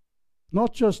something.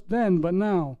 Not just then, but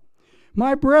now.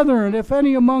 My brethren, if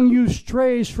any among you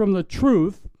strays from the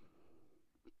truth,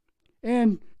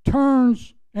 and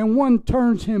one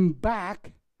turns him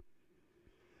back,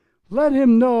 let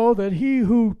him know that he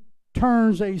who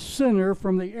turns a sinner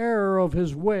from the error of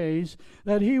his ways,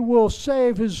 that he will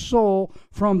save his soul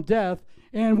from death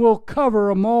and will cover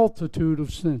a multitude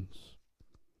of sins.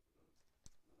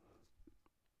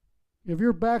 If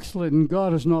you're backslidden,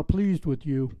 God is not pleased with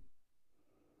you.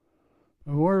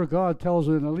 The Word of God tells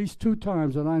it at least 2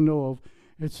 times that I know of.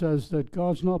 It says that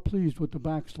God's not pleased with the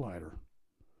backslider.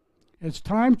 It's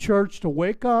time, church, to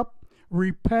wake up.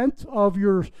 Repent of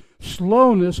your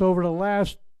slowness over the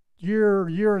last year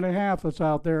and a half that's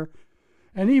out there.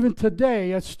 And even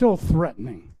today, it's still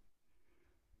threatening.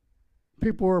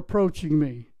 People are approaching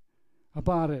me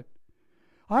about it.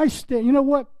 You know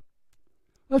what?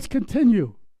 Let's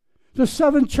continue. The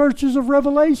 7 churches of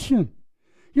Revelation.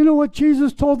 You know what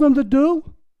Jesus told them to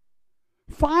do?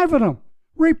 5 of them.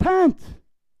 Repent.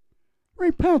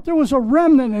 Repent. There was a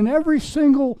remnant in every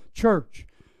single church.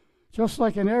 Just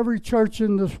like in every church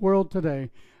in this world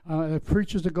today that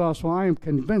preaches the gospel, I am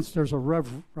convinced there's a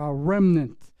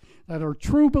remnant that are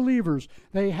true believers.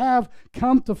 They have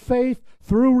come to faith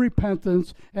through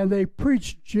repentance, and they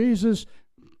preach Jesus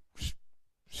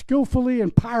skillfully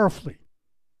and powerfully.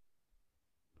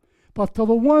 But to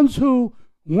the ones who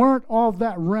weren't of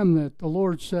that remnant, the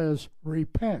Lord says,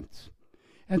 repent.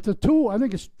 And to I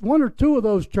think it's 1 or 2 of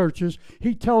those churches,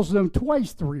 he tells them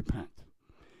twice to repent.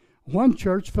 One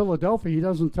church, Philadelphia, he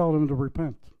doesn't tell them to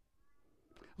repent.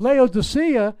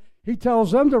 Laodicea, he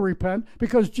tells them to repent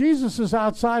because Jesus is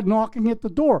outside knocking at the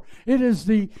door. It is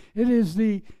the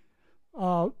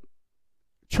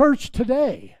church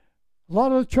today. A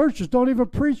lot of the churches don't even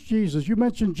preach Jesus. You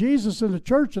mention Jesus in the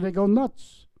church and they go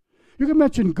nuts. You can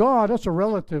mention God, that's a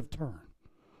relative term.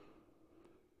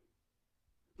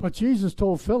 But Jesus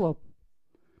told Philip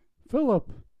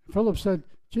said,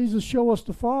 Jesus, show us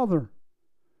the Father.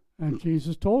 And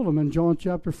Jesus told him in John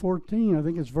chapter 14, I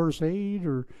think it's verse 8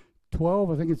 or 12,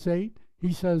 I think it's 8,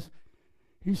 he says,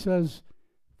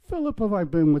 Philip, have I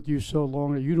been with you so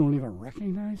long that you don't even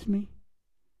recognize me?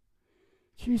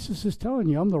 Jesus is telling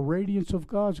you, I'm the radiance of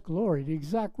God's glory, the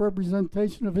exact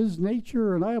representation of his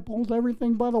nature, and I uphold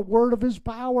everything by the word of his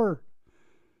power.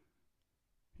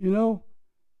 You know,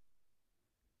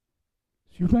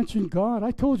 you mentioned God. I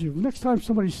told you, next time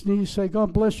somebody sneezes, say,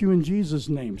 God bless you in Jesus'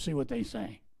 name. See what they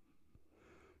say.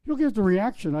 You'll get the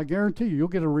reaction. I guarantee you, you'll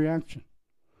get a reaction.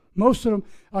 Most of them,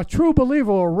 a true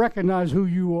believer will recognize who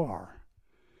you are.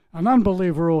 An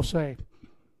unbeliever will say,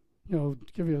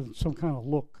 give you some kind of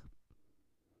look.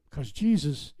 Because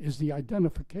Jesus is the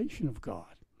identification of God.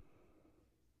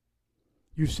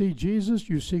 You see Jesus,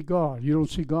 you see God. You don't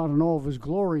see God in all of his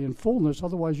glory and fullness,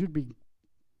 otherwise you'd be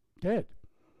dead.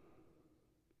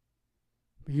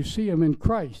 But you see him in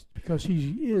Christ because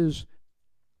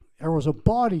there was a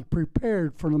body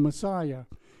prepared for the Messiah.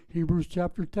 Hebrews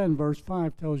chapter 10, verse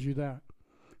 5 tells you that.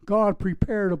 God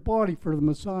prepared a body for the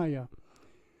Messiah.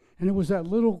 And it was that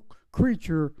little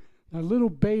creature, that little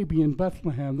baby in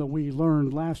Bethlehem that we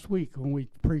learned last week when we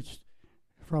preached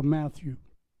from Matthew.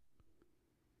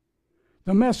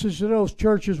 The message to those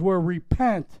churches were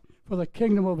repent, for the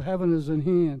kingdom of heaven is in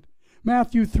hand.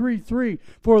 Matthew 3:3,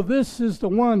 for this is the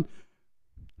one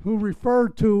who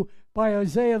referred to by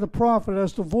Isaiah the prophet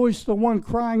as the voice of the one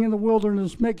crying in the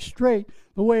wilderness, make straight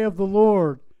the way of the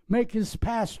Lord, make his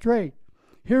path straight.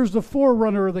 Here's the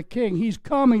forerunner of the king. He's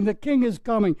coming. The king is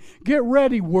coming. Get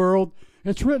ready, world.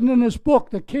 It's written in this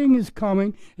book. The king is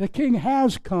coming. The king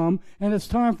has come, and it's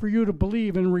time for you to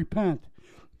believe and repent.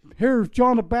 Here's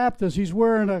John the Baptist. He's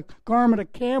wearing a garment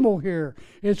of camel hair.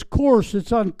 It's coarse.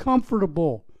 It's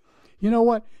uncomfortable. You know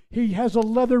what? He has a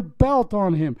leather belt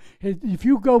on him. If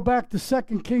you go back to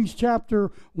 2 Kings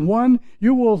chapter 1,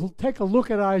 you will take a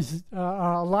look at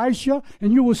Elisha,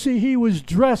 and you will see he was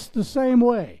dressed the same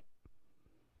way.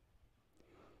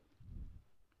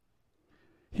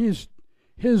 His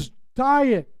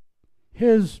diet,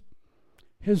 his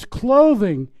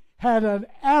clothing had an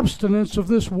abstinence of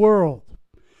this world.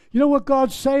 You know what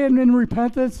God's saying in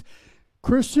repentance?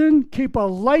 Christian, keep a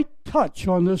light touch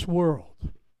on this world.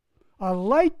 A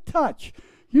light touch.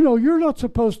 You're not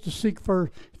supposed to seek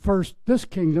first this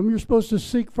kingdom. You're supposed to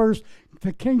seek first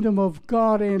the kingdom of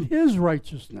God and his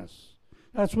righteousness.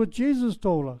 That's what Jesus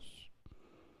told us.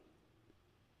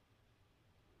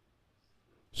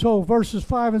 So verses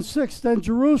 5 and 6, then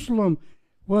Jerusalem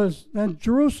was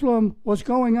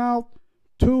going out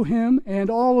to him, and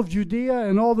all of Judea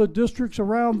and all the districts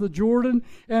around the Jordan,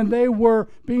 and they were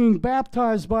being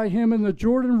baptized by him in the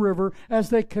Jordan River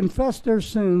as they confessed their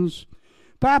sins.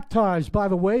 Baptized, by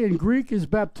the way, in Greek is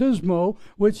baptismo,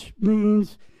 which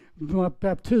means which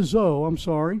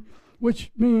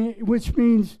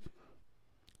means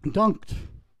dunked,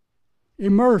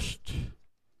 immersed,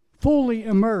 fully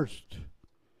immersed.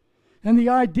 And the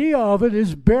idea of it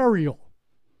is burial.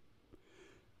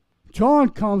 John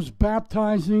comes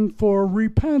baptizing for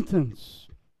repentance.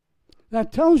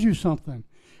 That tells you something.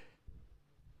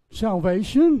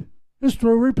 Salvation is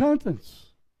through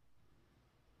repentance.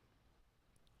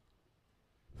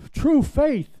 True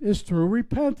faith is through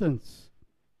repentance.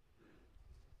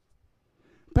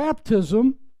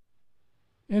 Baptism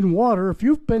in water, if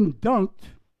you've been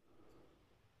dunked,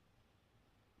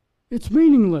 it's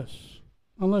meaningless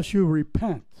unless you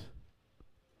repent.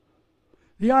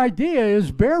 The idea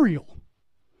is burial.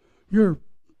 You're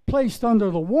placed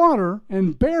under the water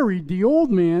and buried, the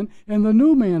old man, and the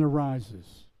new man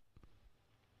arises.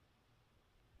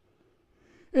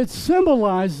 It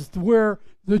symbolized where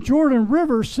the Jordan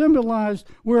River symbolized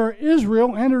where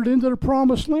Israel entered into the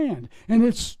promised land. And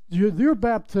it's your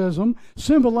baptism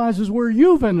symbolizes where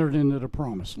you've entered into the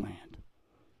promised land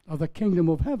of the kingdom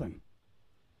of heaven.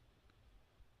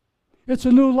 It's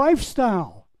a new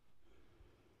lifestyle.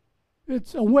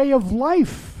 It's a way of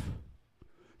life.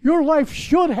 Your life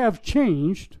should have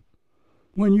changed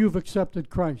when you've accepted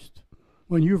Christ,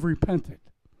 when you've repented,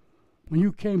 when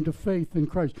you came to faith in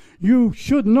Christ. You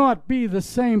should not be the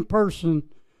same person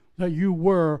that you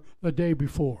were the day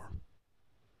before.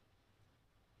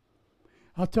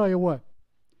 I'll tell you what.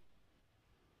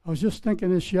 I was just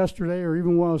thinking this yesterday, or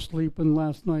even while I was sleeping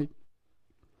last night.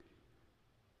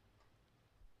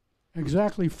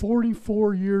 Exactly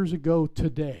 44 years ago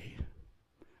today,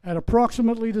 at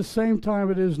approximately the same time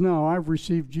it is now, I've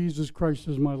received Jesus Christ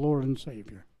as my Lord and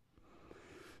Savior.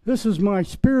 This is my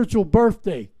spiritual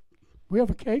birthday. We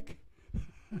have a cake?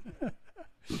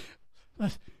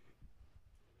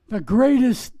 The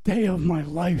greatest day of my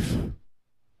life.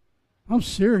 I'm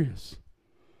serious.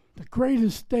 The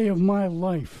greatest day of my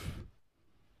life.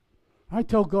 I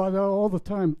tell God all the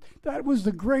time, that was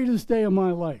the greatest day of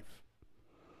my life.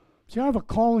 See, I have a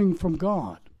calling from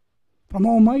God, from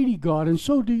Almighty God, and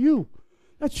so do you.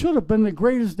 That should have been the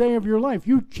greatest day of your life.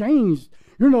 You changed.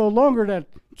 You're no longer that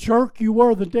jerk you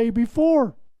were the day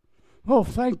before. Oh,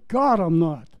 thank God I'm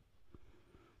not.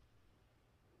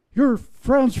 Your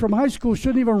friends from high school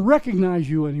shouldn't even recognize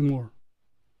you anymore.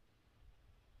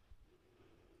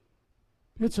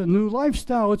 It's a new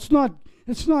lifestyle.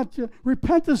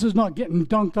 Repentance is not getting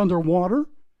dunked underwater.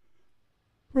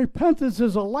 Repentance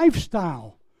is a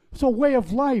lifestyle. It's a way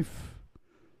of life.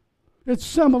 It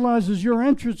symbolizes your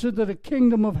entrance into the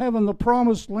kingdom of heaven, the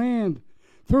promised land.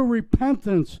 Through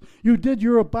repentance, you did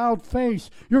your about face.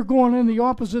 You're going in the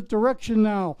opposite direction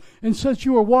now. And since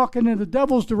you were walking in the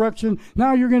devil's direction,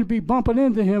 now you're going to be bumping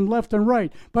into him left and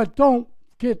right. But don't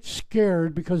get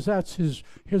scared, because that's his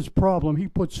problem. He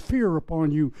puts fear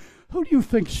upon you. Who do you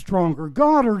think's stronger,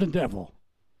 God or the devil?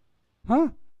 Huh?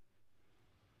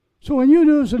 So when you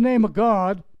use the name of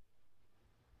God,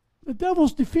 the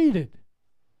devil's defeated.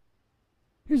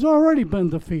 He's already been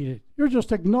defeated. You're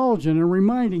just acknowledging and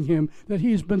reminding him that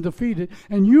he's been defeated,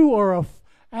 and you are an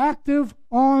active,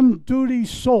 on-duty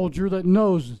soldier that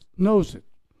knows it.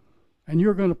 And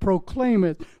you're going to proclaim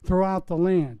it throughout the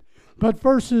land. But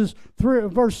verse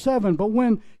 7, but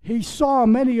when he saw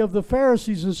many of the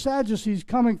Pharisees and Sadducees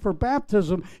coming for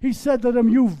baptism, he said to them,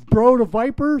 "You brood of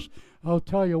vipers." I'll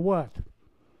tell you what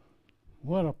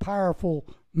a powerful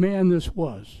man this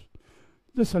was.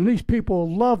 Listen, these people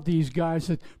loved these guys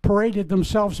that paraded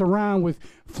themselves around with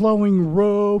flowing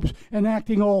robes and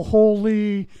acting all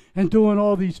holy and doing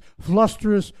all these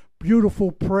lustrous,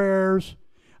 beautiful prayers.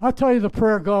 I'll tell you the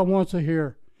prayer God wants to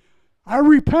hear. I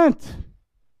repent.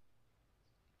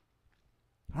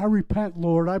 I repent,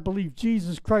 Lord. I believe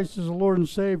Jesus Christ is the Lord and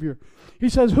Savior. He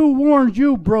says, who warned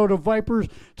you, brood of vipers,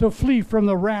 to flee from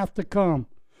the wrath to come?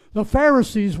 The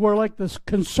Pharisees were like the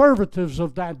conservatives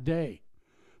of that day.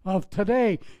 Of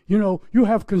today, you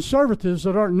have conservatives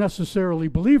that aren't necessarily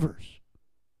believers.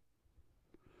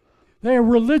 They are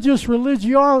religionists.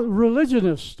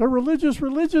 They're religious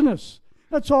religionists.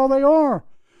 That's all they are.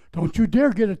 Don't you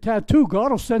dare get a tattoo. God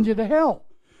will send you to hell.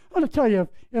 I want to tell you,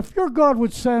 if your God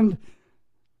would send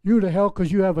you to hell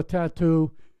because you have a tattoo,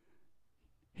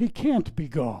 he can't be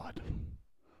God.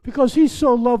 Because he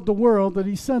so loved the world that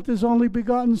he sent his only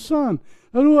begotten Son,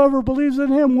 that whoever believes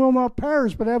in him will not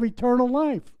perish but have eternal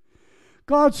life.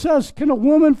 God says, can a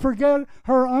woman forget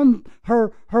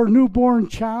her newborn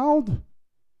child?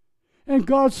 And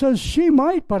God says, she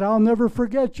might, but I'll never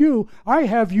forget you. I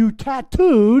have you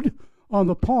tattooed on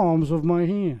the palms of my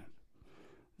hand.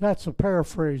 That's a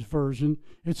paraphrased version.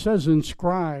 It says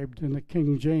inscribed in the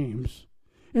King James.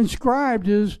 Inscribed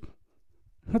is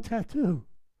a tattoo.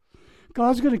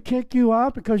 God's going to kick you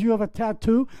out because you have a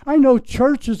tattoo. I know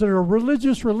churches that are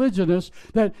religionists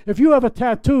that if you have a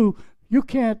tattoo, you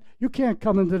can't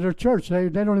come into their church. They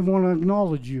don't even want to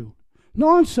acknowledge you.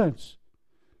 Nonsense.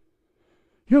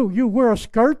 You wear a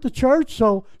skirt to church,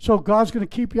 so God's going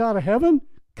to keep you out of heaven?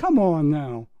 Come on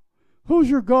now. Who's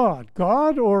your God?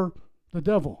 God or the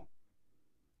devil?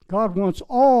 God wants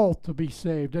all to be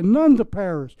saved and none to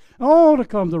perish, all to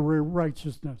come to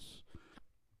righteousness.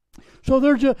 So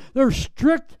they're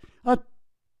strict.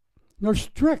 They're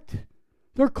strict.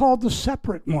 They're called the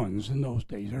separate ones in those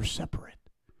days. They're separate.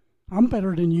 I'm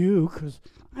better than you because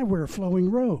I wear a flowing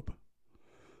robe.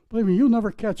 Believe me, you'll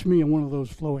never catch me in one of those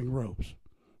flowing robes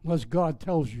unless God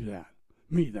tells you that,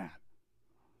 me that.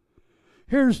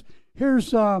 Here's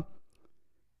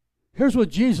what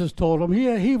Jesus told him.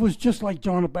 He was just like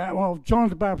John the Baptist. Well, John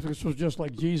the Baptist was just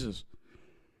like Jesus.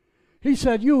 He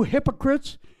said, you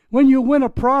hypocrites, when you win a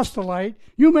proselyte,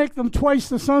 you make them twice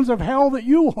the sons of hell that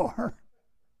you are.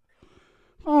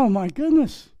 Oh, my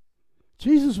goodness.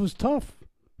 Jesus was tough.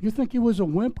 You think he was a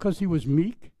wimp because he was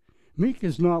meek? Meek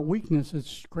is not weakness.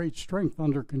 It's great strength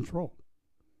under control.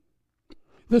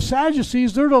 The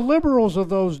Sadducees, they're the liberals of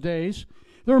those days.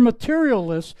 They're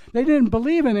materialists. They didn't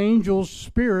believe in angels,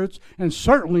 spirits, and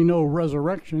certainly no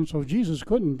resurrection, so Jesus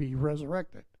couldn't be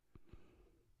resurrected.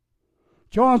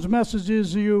 John's message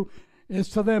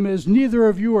to them is neither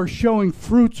of you are showing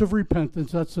fruits of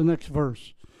repentance. That's the next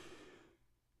verse.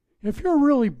 If you're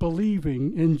really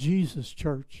believing in Jesus,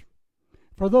 church,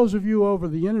 for those of you over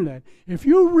the internet, if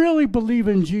you really believe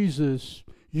in Jesus,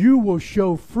 you will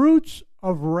show fruits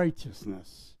of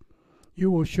righteousness.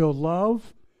 You will show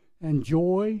love and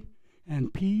joy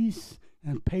and peace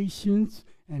and patience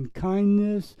and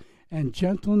kindness and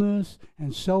gentleness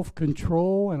and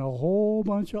self-control and a whole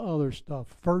bunch of other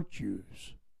stuff,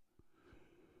 virtues.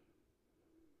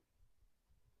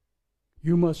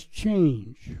 You must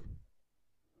change.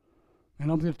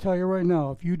 And I'm going to tell you right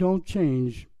now, if you don't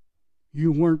change,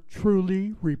 you weren't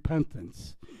truly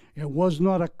repentant. It was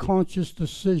not a conscious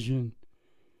decision.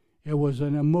 It was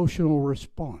an emotional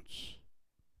response.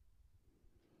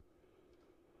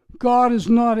 God is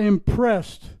not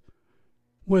impressed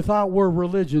with outward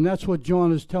religion. That's what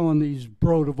John is telling these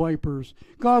brood of vipers.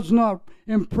 God's not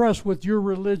impressed with your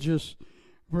religious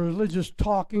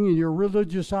talking and your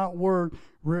religious outward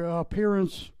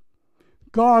appearance.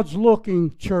 God's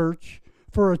looking, church,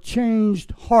 for a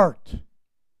changed heart.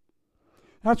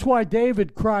 That's why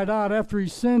David cried out after he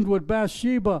sinned with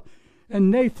Bathsheba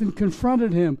and Nathan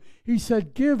confronted him. He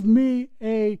said, "Give me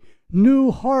a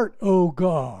new heart, O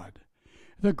God."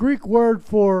 The Greek word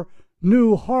for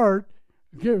new heart,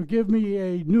 give me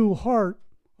a new heart,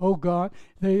 O God,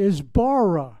 is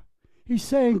bara. He's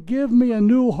saying, give me a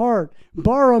new heart.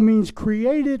 Bara means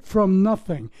created from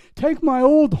nothing. Take my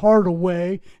old heart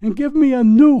away and give me a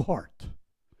new heart.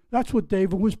 That's what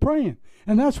David was praying.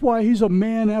 And that's why he's a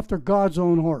man after God's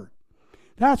own heart.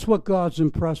 That's what God's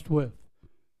impressed with.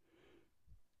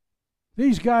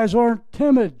 These guys aren't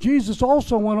timid. Jesus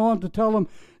also went on to tell them,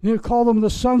 call them the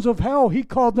sons of hell. He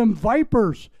called them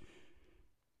vipers.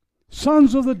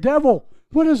 Sons of the devil.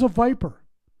 What is a viper?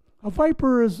 A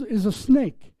viper is a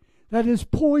snake that is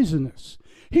poisonous.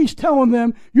 He's telling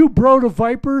them, you brood of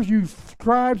vipers, you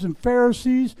scribes and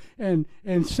Pharisees and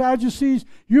Sadducees,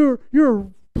 you're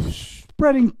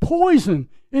spreading poison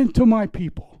into my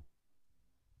people.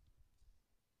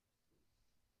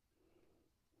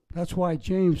 That's why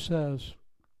James says,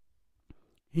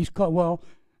 he's called, well,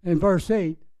 in verse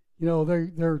 8,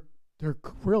 they're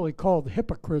really called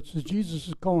hypocrites. Jesus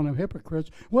is calling them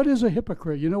hypocrites. What is a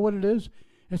hypocrite? You know what it is?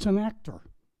 It's an actor.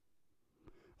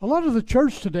 A lot of the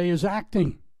church today is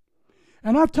acting.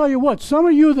 And I'll tell you what, some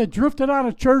of you that drifted out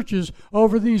of churches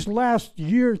over these last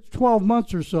year, 12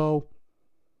 months or so,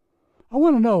 I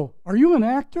want to know, are you an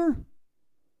actor?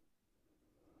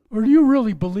 Or do you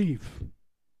really believe?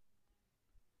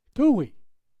 Do we?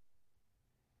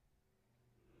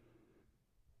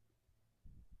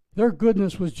 Their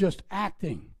goodness was just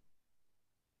acting.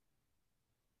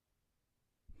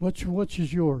 Which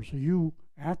is yours? Are you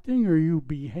acting or are you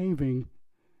behaving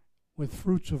with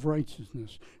fruits of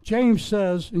righteousness? James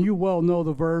says, and you well know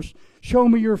the verse, show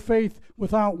me your faith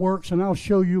without works and I'll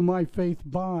show you my faith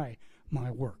by my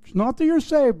works. Not that you're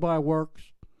saved by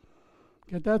works.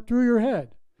 Get that through your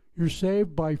head. You're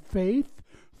saved by faith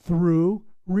through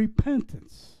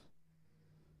repentance.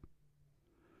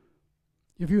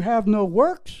 If you have no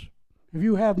works, if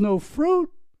you have no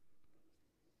fruit,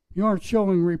 you aren't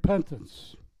showing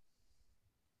repentance.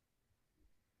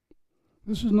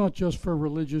 This is not just for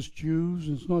religious Jews.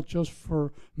 It's not just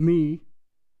for me.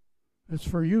 It's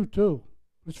for you too.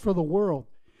 It's for the world.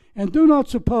 And do not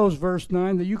suppose, verse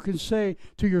 9, that you can say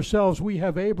to yourselves, we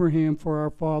have Abraham for our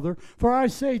father. For I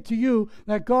say to you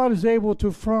that God is able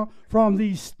to, from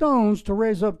these stones, to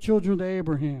raise up children to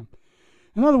Abraham.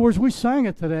 In other words, we sang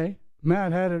it today.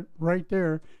 Matt had it right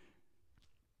there.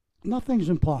 Nothing's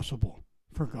impossible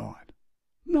for God.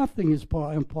 Nothing is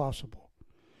impossible.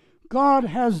 God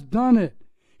has done it.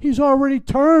 He's already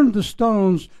turned the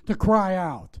stones to cry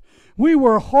out. We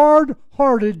were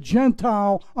hard-hearted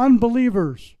Gentile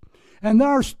unbelievers, and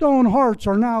our stone hearts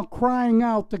are now crying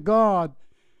out to God,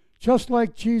 just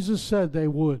like Jesus said they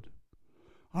would.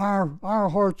 Our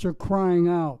hearts are crying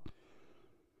out.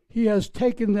 He has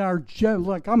taken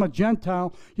like I'm a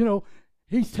Gentile,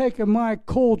 He's taken my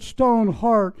cold stone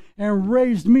heart and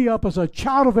raised me up as a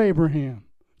child of Abraham,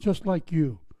 just like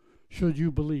you, should you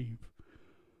believe.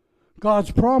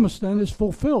 God's promise then is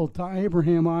fulfilled to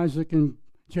Abraham, Isaac, and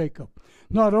Jacob.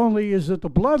 Not only is it the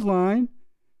bloodline,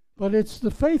 but it's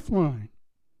the faith line,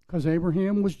 because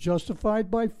Abraham was justified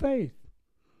by faith.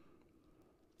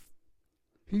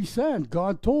 He said,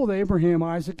 God told Abraham,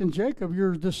 Isaac, and Jacob,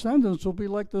 your descendants will be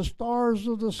like the stars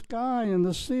of the sky and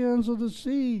the sands of the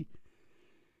sea.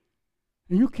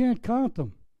 And you can't count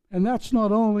them. And that's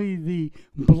not only the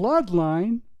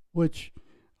bloodline, which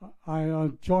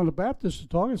John the Baptist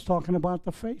is talking about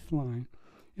the faith line.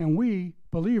 And we,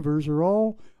 believers, are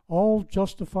all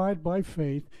justified by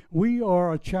faith. We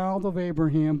are a child of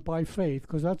Abraham by faith,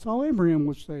 because that's how Abraham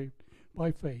was saved,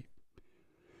 by faith.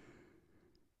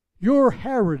 Your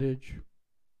heritage,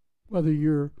 whether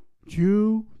you're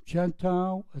Jew,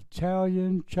 Gentile,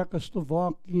 Italian,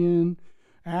 Czechoslovakian,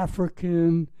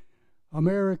 African,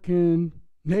 American,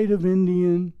 Native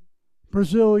Indian,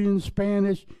 Brazilian,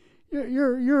 Spanish,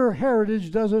 your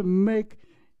heritage doesn't make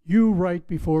you right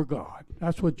before God.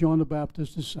 That's what John the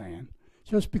Baptist is saying.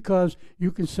 Just because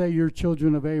you can say you're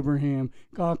children of Abraham,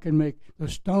 God can make the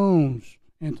stones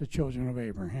into children of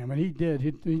Abraham. And he did.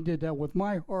 He did that with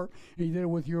my heart. He did it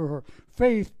with your heart.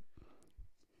 Faith,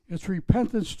 it's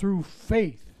repentance through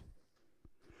faith.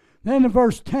 Then in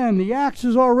verse 10, the axe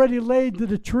is already laid to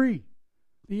the tree.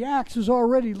 The axe is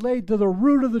already laid to the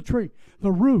root of the tree.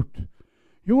 The root.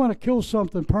 You want to kill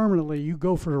something permanently, you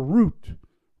go for the root,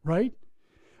 right?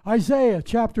 Isaiah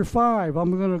chapter 5.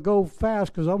 I'm going to go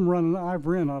fast because I've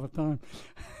ran out of time.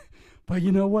 But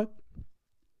you know what?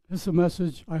 This is a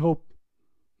message I hope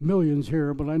millions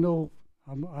hear, but I know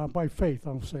by faith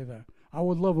I'll say that. I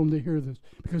would love them to hear this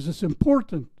because it's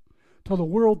important to the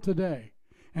world today.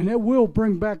 And it will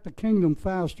bring back the kingdom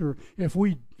faster if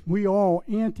we all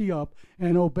ante up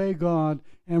and obey God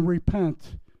and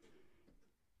repent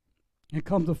and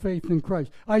come to faith in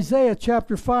Christ. Isaiah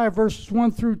chapter 5 verses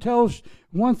 1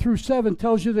 through 7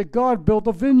 tells you that God built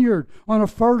a vineyard on a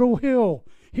fertile hill.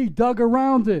 He dug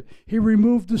around it. He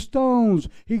removed the stones.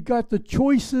 He got the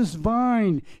choicest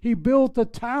vine. He built a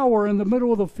tower in the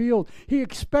middle of the field. He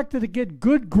expected to get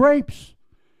good grapes,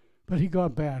 but he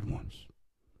got bad ones.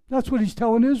 That's what he's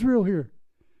telling Israel here.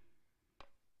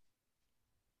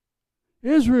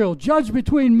 Israel, judge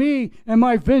between me and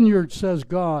my vineyard, says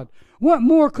God. What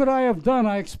more could I have done?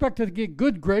 I expected to get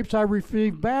good grapes. I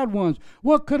received bad ones.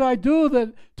 What could I do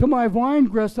to my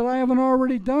winepress that I haven't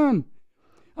already done?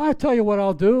 I tell you what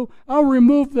I'll do. I'll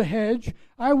remove the hedge.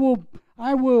 It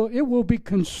will be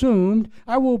consumed.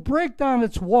 I will break down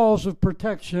its walls of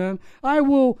protection. It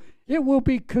will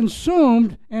be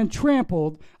consumed and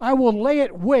trampled. I will lay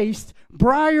it waste.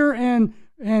 Briar and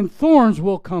thorns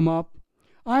will come up.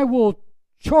 I will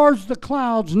charge the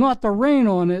clouds not to rain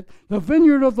on it. The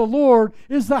vineyard of the Lord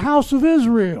is the house of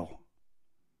Israel.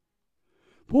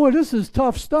 Boy, this is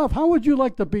tough stuff. How would you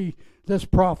like to be this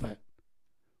prophet?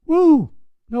 Woo!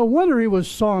 No wonder he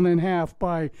was sawn in half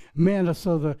by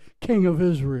Manasseh, the king of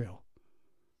Israel.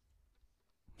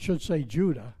 Should say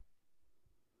Judah.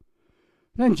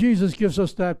 Then Jesus gives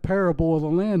us that parable of the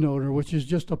landowner, which is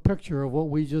just a picture of what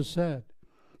we just said.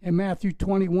 In Matthew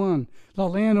 21, the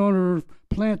landowner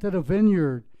planted a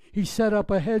vineyard. He set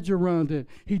up a hedge around it.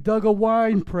 He dug a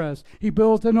wine press. He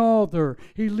built an altar.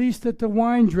 He leased it to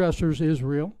wine dressers,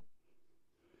 Israel.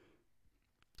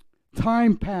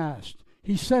 Time passed.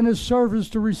 He sent his servants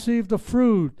to receive the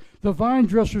fruit. The vine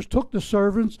dressers took the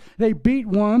servants. They beat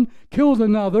one, killed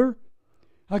another.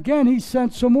 Again, he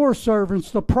sent some more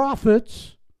servants, the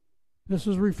prophets. This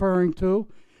is referring to.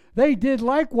 They did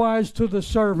likewise to the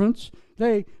servants.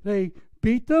 They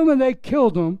beat them and they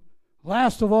killed them.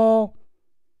 Last of all,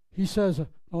 the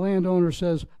landowner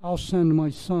says, I'll send my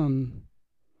son.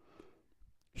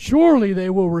 Surely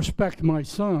they will respect my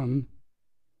son.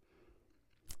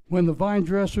 When the vine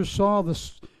dressers saw the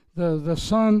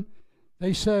son,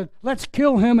 they said, let's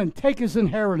kill him and take his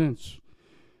inheritance.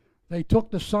 They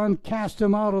took the son, cast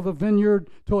him out of the vineyard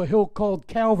to a hill called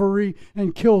Calvary,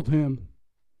 and killed him.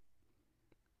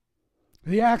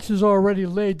 The axe is already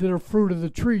laid to the fruit of the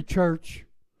tree, church.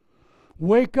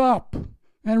 Wake up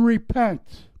and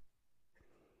repent.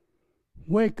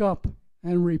 Wake up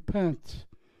and repent.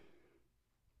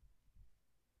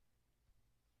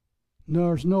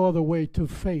 There's no other way to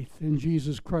faith in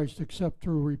Jesus Christ except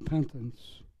through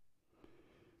repentance.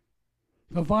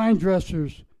 The vine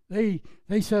dressers, they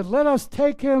said, let us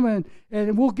take him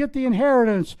and we'll get the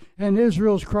inheritance. And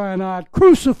Israel's crying out,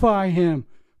 crucify him,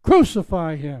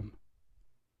 crucify him.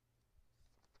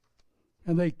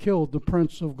 And they killed the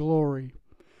Prince of Glory.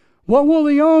 What will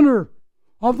the owner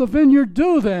of the vineyard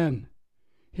do then?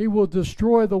 He will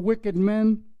destroy the wicked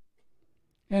men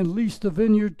and lease the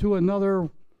vineyard to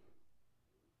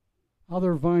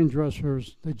other vine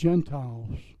dressers, the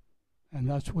Gentiles. And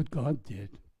that's what God did.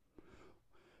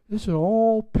 This are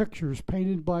all pictures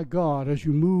painted by God as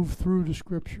you move through the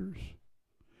scriptures.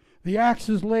 The axe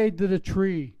is laid to the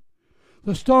tree.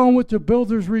 The stone which the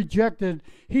builders rejected,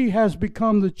 he has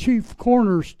become the chief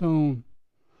cornerstone.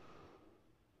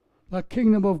 The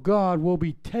kingdom of God will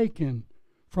be taken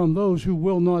from those who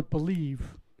will not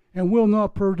believe and will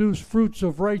not produce fruits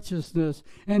of righteousness,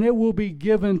 and it will be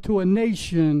given to a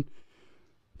nation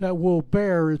that will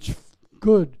bear its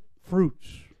good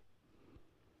fruits.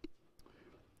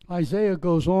 Isaiah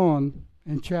goes on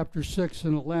in chapter 6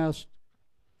 in the last,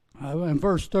 in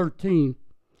verse 13,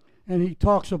 and he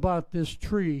talks about this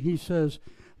tree. He says,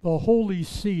 the holy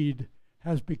seed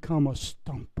has become a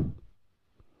stump.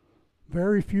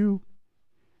 Very few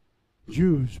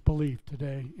Jews believe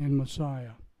today in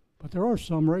Messiah, but there are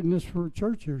some right in this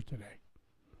church here today.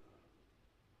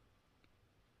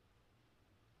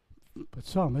 But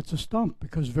some, it's a stump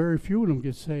because very few of them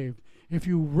get saved. If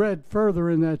you read further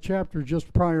in that chapter,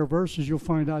 just prior verses, you'll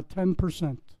find out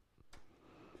 10%.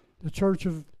 The church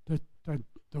of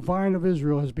the vine of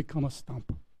Israel has become a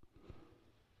stump.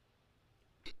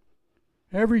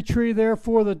 Every tree,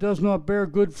 therefore, that does not bear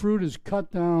good fruit is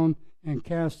cut down and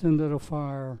cast into the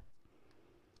fire.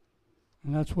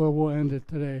 And that's where we'll end it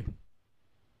today.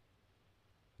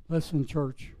 Listen,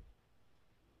 church,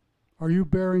 are you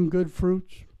bearing good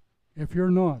fruits? If you're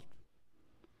not,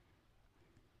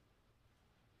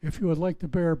 if you would like to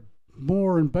bear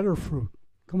more and better fruit,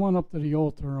 come on up to the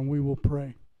altar and we will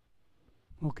pray.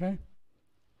 Okay?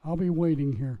 I'll be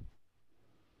waiting here.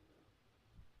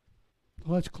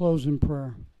 Let's close in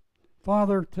prayer.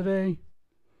 Father, today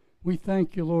we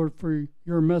thank you, Lord, for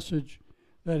your message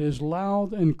that is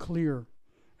loud and clear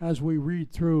as we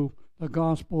read through the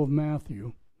Gospel of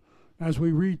Matthew, as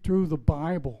we read through the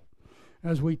Bible,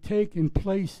 as we take and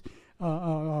place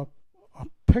a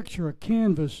picture, a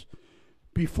canvas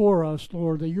before us,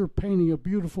 Lord, that you're painting a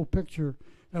beautiful picture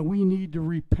that we need to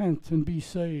repent and be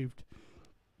saved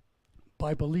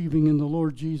by believing in the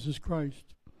Lord Jesus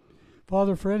Christ.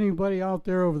 Father, for anybody out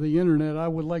there over the internet, I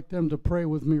would like them to pray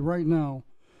with me right now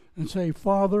and say,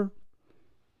 Father,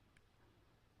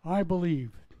 I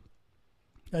believe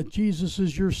that Jesus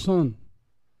is your Son.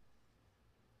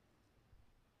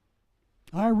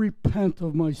 I repent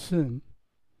of my sin.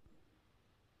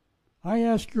 I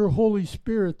ask your Holy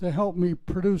Spirit to help me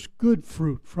produce good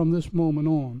fruit from this moment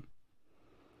on.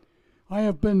 I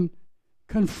have been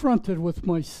confronted with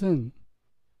my sin.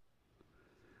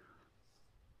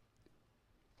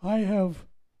 It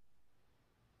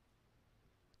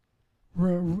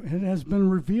has been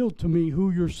revealed to me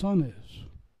who your Son is.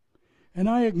 And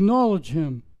I acknowledge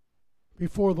him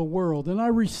before the world, and I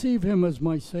receive him as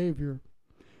my Savior,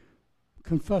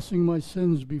 confessing my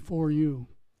sins before you,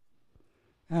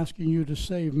 asking you to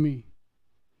save me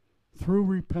through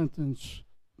repentance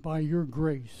by your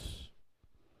grace,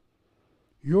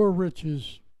 your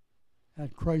riches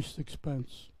at Christ's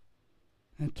expense.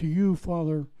 And to you,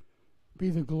 Father, be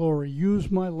the glory.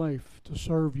 Use my life to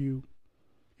serve you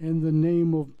in the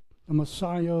name of the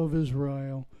Messiah of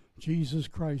Israel, Jesus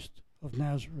Christ of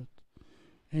Nazareth.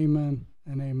 Amen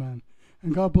and amen.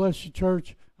 And God bless you,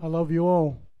 church. I love you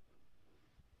all.